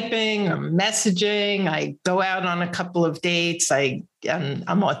swiping, I'm messaging, I go out on a couple of dates. I'm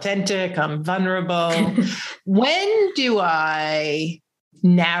authentic, I'm vulnerable. When do I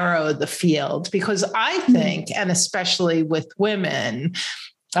narrow the field? Because I think, and especially with women,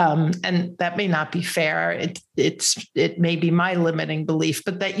 and that may not be fair. It may be my limiting belief,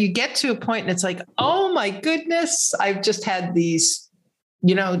 but that you get to a point and it's like, oh my goodness, I've just had these,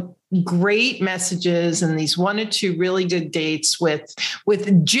 great messages and these 1 or 2 really good dates with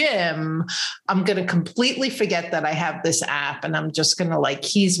Jim. I'm going to completely forget that I have this app and I'm just going to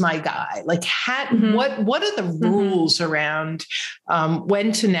he's my guy. Like, what are the rules around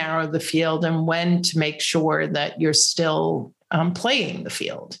when to narrow the field and when to make sure that you're still playing the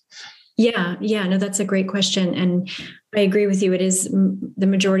field? Yeah. No, that's a great question. And I agree with you. It is, the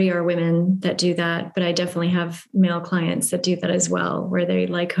majority are women that do that, but I definitely have male clients that do that as well, where they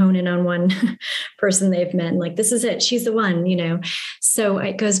hone in on one person they've met, like, this is it, she's the one, so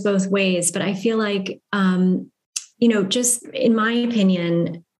it goes both ways. But I feel like, just in my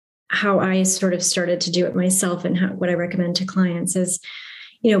opinion, how I sort of started to do it myself and what I recommend to clients is,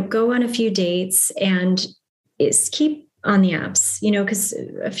 go on a few dates and keep on the apps, because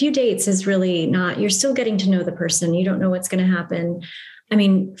a few dates is really not, you're still getting to know the person. You don't know what's going to happen. I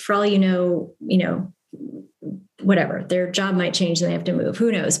mean, for all whatever, their job might change and they have to move,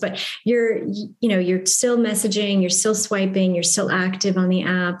 who knows, but you're still messaging, you're still swiping, you're still active on the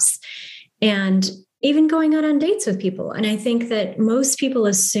apps and even going out on dates with people. And I think that most people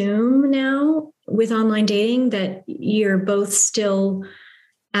assume now with online dating that you're both still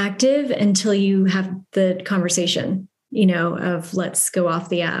active until you have the conversation, of let's go off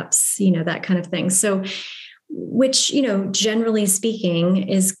the apps, that kind of thing. So, which, generally speaking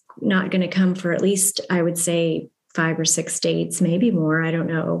is not going to come for at least, I would say 5 or 6 dates, maybe more. I don't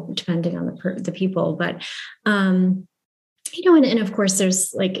know, depending on the people, but, and of course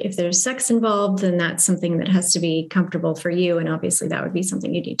there's if there's sex involved, then that's something that has to be comfortable for you. And obviously that would be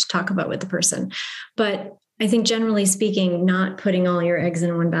something you need to talk about with the person. But I think generally speaking, not putting all your eggs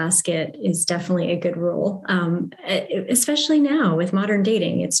in one basket is definitely a good rule. Especially now with modern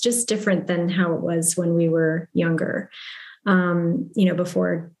dating, it's just different than how it was when we were younger,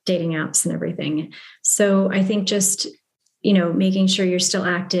 before dating apps and everything. So I think just, making sure you're still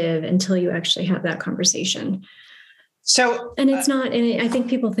active until you actually have that conversation. So, and it's not, and I think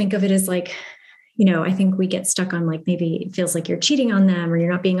people think of it as like, I think we get stuck on like, maybe it feels like you're cheating on them or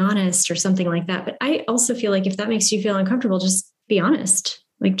you're not being honest or something like that. But I also feel like if that makes you feel uncomfortable, just be honest.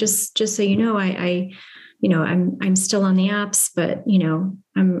 Like, just so I'm still on the apps, but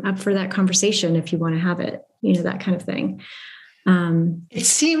I'm up for that conversation if you want to have it, that kind of thing. It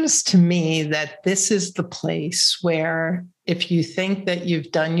seems to me that this is the place where if you think that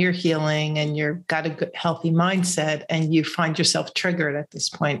you've done your healing and you've got a good, healthy mindset and you find yourself triggered at this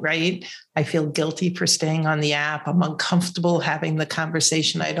point, right? I feel guilty for staying on the app. I'm uncomfortable having the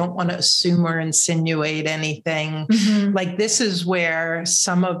conversation. I don't want to assume or insinuate anything. Mm-hmm. Like this is where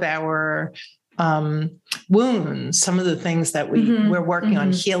some of our wounds, some of the things that we're working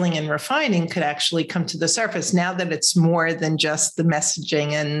on healing and refining could actually come to the surface now that it's more than just the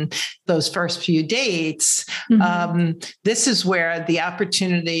messaging and those first few dates. This is where the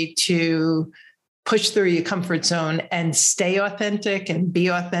opportunity to push through your comfort zone and stay authentic and be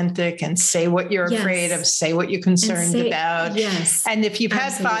authentic and say what you're afraid of, say what you're concerned about. Yes. And if you've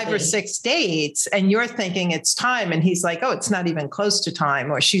had 5 or 6 dates and you're thinking it's time and he's like, oh, it's not even close to time,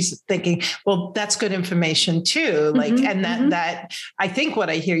 or she's thinking, well, that's good information too. Like, and that I think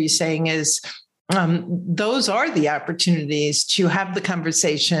what I hear you saying is, those are the opportunities to have the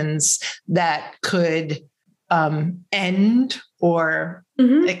conversations that could end or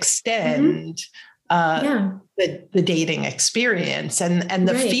extend the dating experience and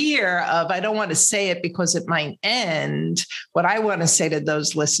the fear of, I don't want to say it because it might end. What I want to say to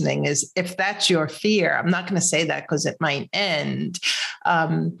those listening is, if that's your fear, I'm not going to say that because it might end.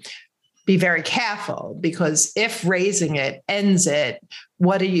 Be very careful, because if raising it ends it,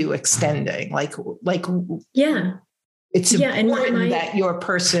 what are you extending? It's important that your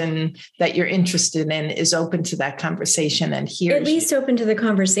person that you're interested in is open to that conversation and hears at least open to the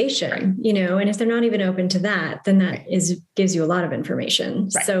conversation, and if they're not even open to that, then that gives you a lot of information.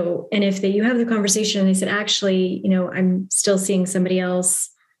 Right. So, and if you have the conversation and they said, actually, I'm still seeing somebody else.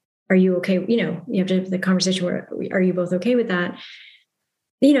 Are you okay? You have to have the conversation where, are you both okay with that?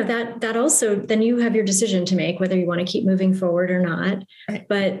 That also, then you have your decision to make, whether you want to keep moving forward or not. Right.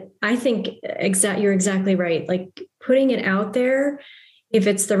 But I think you're exactly right. Like, putting it out there, if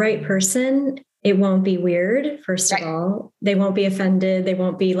it's the right person, it won't be weird. First of all, they won't be offended. They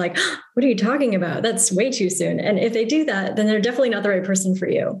won't be like, what are you talking about? That's way too soon. And if they do that, then they're definitely not the right person for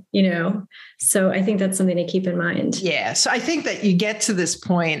you, So I think that's something to keep in mind. Yeah. So I think that you get to this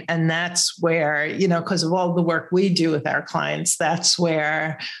point, and that's where, because of all the work we do with our clients, that's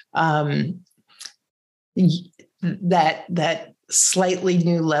where that slightly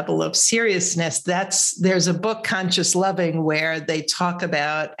new level of seriousness. There's a book, Conscious Loving, where they talk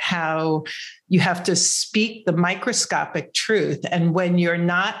about how you have to speak the microscopic truth. And when you're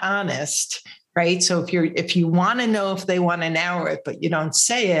not honest, right? So if you want to know if they want to narrow it, but you don't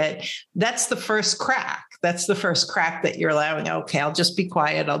say it, that's the first crack. That's the first crack that you're allowing. Okay, I'll just be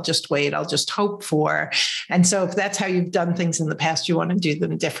quiet. I'll just wait. I'll just hope for. And so if that's how you've done things in the past, you want to do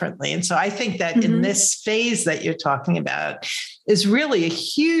them differently. And so I think that in this phase that you're talking about is really a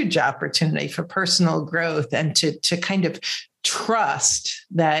huge opportunity for personal growth and to kind of trust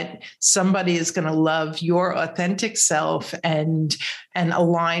that somebody is going to love your authentic self and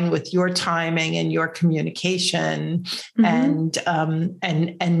align with your timing and your communication and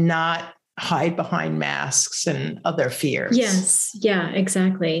not hide behind masks and other fears. Yes. Yeah,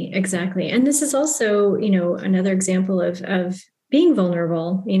 exactly. And this is also, another example of being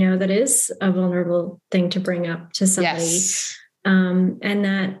vulnerable, that is a vulnerable thing to bring up to somebody. Yes.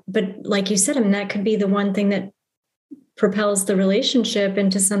 But like you said, that could be the one thing that propels the relationship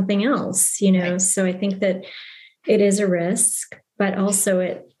into something else, Right. So I think that it is a risk, but also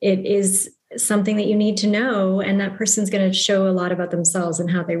it is something that you need to know. And that person's going to show a lot about themselves and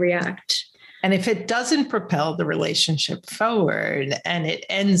how they react. And if it doesn't propel the relationship forward and it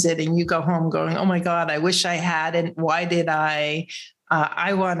ends it and you go home going, oh my God, I wish I hadn't. Why did I?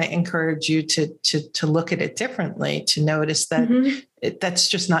 I want to encourage you to look at it differently, to notice that that's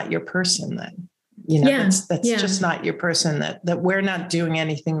just not your person then. That's just not your person, that we're not doing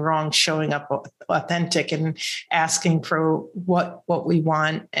anything wrong, showing up authentic and asking for what we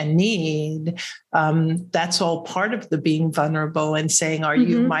want and need. That's all part of the being vulnerable and saying, are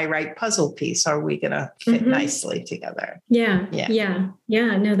you my right puzzle piece? Are we going to fit nicely together? Yeah.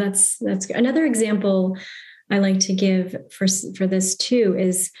 No, that's another example I like to give for this too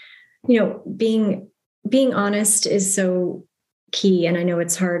is, being honest is so key. And I know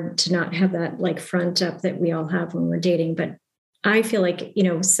it's hard to not have that like front up that we all have when we're dating, but I feel like,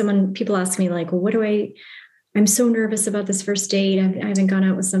 people ask me like, well, I'm so nervous about this first date. I haven't gone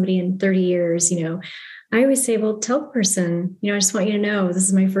out with somebody in 30 years, I always say, well, tell the person, I just want you to know this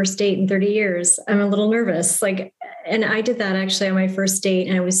is my first date in 30 years. I'm a little nervous. And I did that actually on my first date,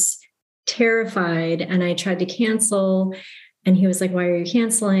 and I was terrified, and I tried to cancel, and he was like, why are you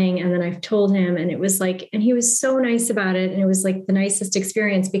canceling? And then I told him, and it was like, and he was so nice about it. And it was like the nicest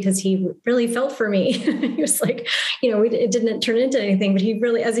experience because he really felt for me. He was like, it didn't turn into anything, but he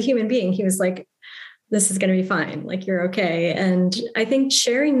really, as a human being, he was like, this is going to be fine. Like, you're okay. And I think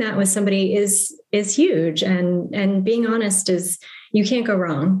sharing that with somebody is huge. And being honest you can't go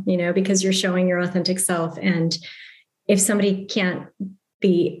wrong, because you're showing your authentic self. And if somebody can't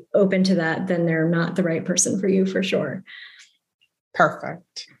be open to that, then they're not the right person for you, for sure.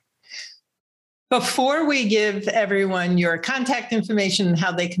 Perfect. Before we give everyone your contact information and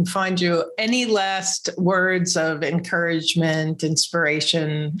how they can find you, any last words of encouragement,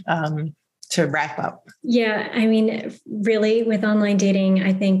 inspiration, to wrap up? Yeah. I mean, really with online dating,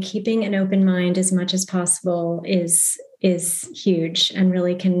 I think keeping an open mind as much as possible is huge, and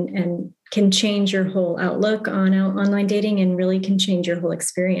really can change your whole outlook on online dating, and really can change your whole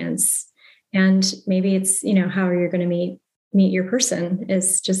experience. And maybe it's, how you're going to meet your person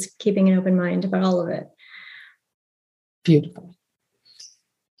is just keeping an open mind about all of it. Beautiful.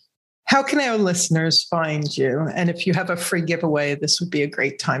 How can our listeners find you? And if you have a free giveaway, this would be a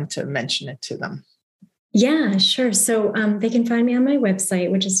great time to mention it to them. Yeah, sure. So they can find me on my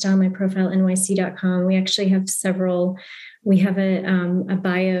website, which is stylemyprofilenyc.com. We actually have we have a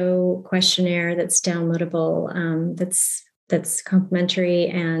bio questionnaire that's downloadable, that's complimentary.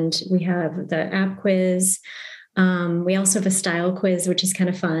 And we have the app quiz. We also have a style quiz, which is kind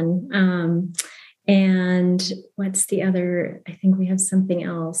of fun. And what's the other? I think we have something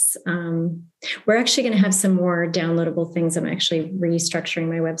else. We're actually going to have some more downloadable things. I'm actually restructuring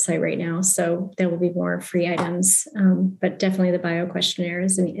my website right now, so there will be more free items. But definitely the bio questionnaire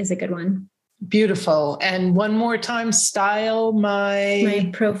is a good one. Beautiful. And one more time, Style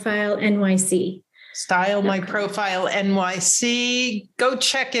My Profile NYC. Style My Profile NYC. Go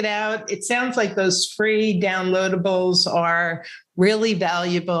check it out. It sounds like those free downloadables are really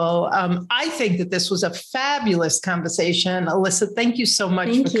valuable. I think that this was a fabulous conversation. Alyssa, thank you so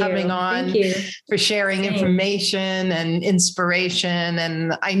much for coming on, for sharing information and inspiration.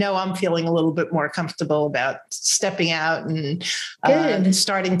 And I know I'm feeling a little bit more comfortable about stepping out and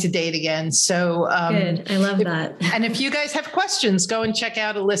starting to date again. So good. I love that. And if you guys have questions, go and check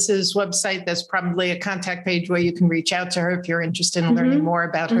out Alyssa's website. There's probably a contact page where you can reach out to her if you're interested in learning more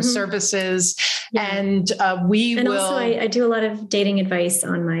about her services. Yeah. And also I do a lot of dating advice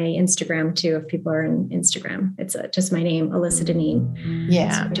on my Instagram too, if people are on Instagram. It's just my name, Alyssa Deneen.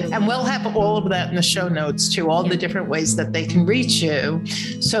 Yeah. And we'll have all of that in the show notes too, all the different ways that they can reach you.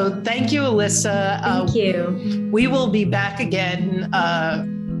 So thank you, Alyssa. Thank you. We will be back again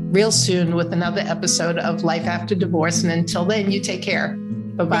real soon with another episode of Life After Divorce. And until then, you take care.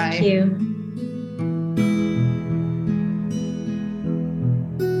 Bye-bye. Thank you.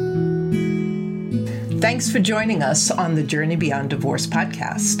 Thanks for joining us on the Journey Beyond Divorce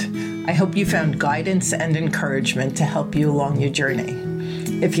podcast. I hope you found guidance and encouragement to help you along your journey.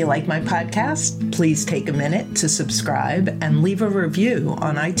 If you like my podcast, please take a minute to subscribe and leave a review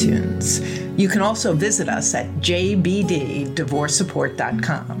on iTunes. You can also visit us at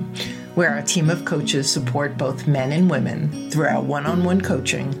jbddivorcesupport.com, where our team of coaches support both men and women through our one-on-one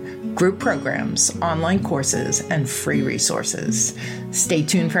coaching, group programs, online courses, and free resources. Stay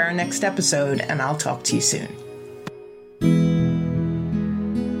tuned for our next episode, and I'll talk to you soon.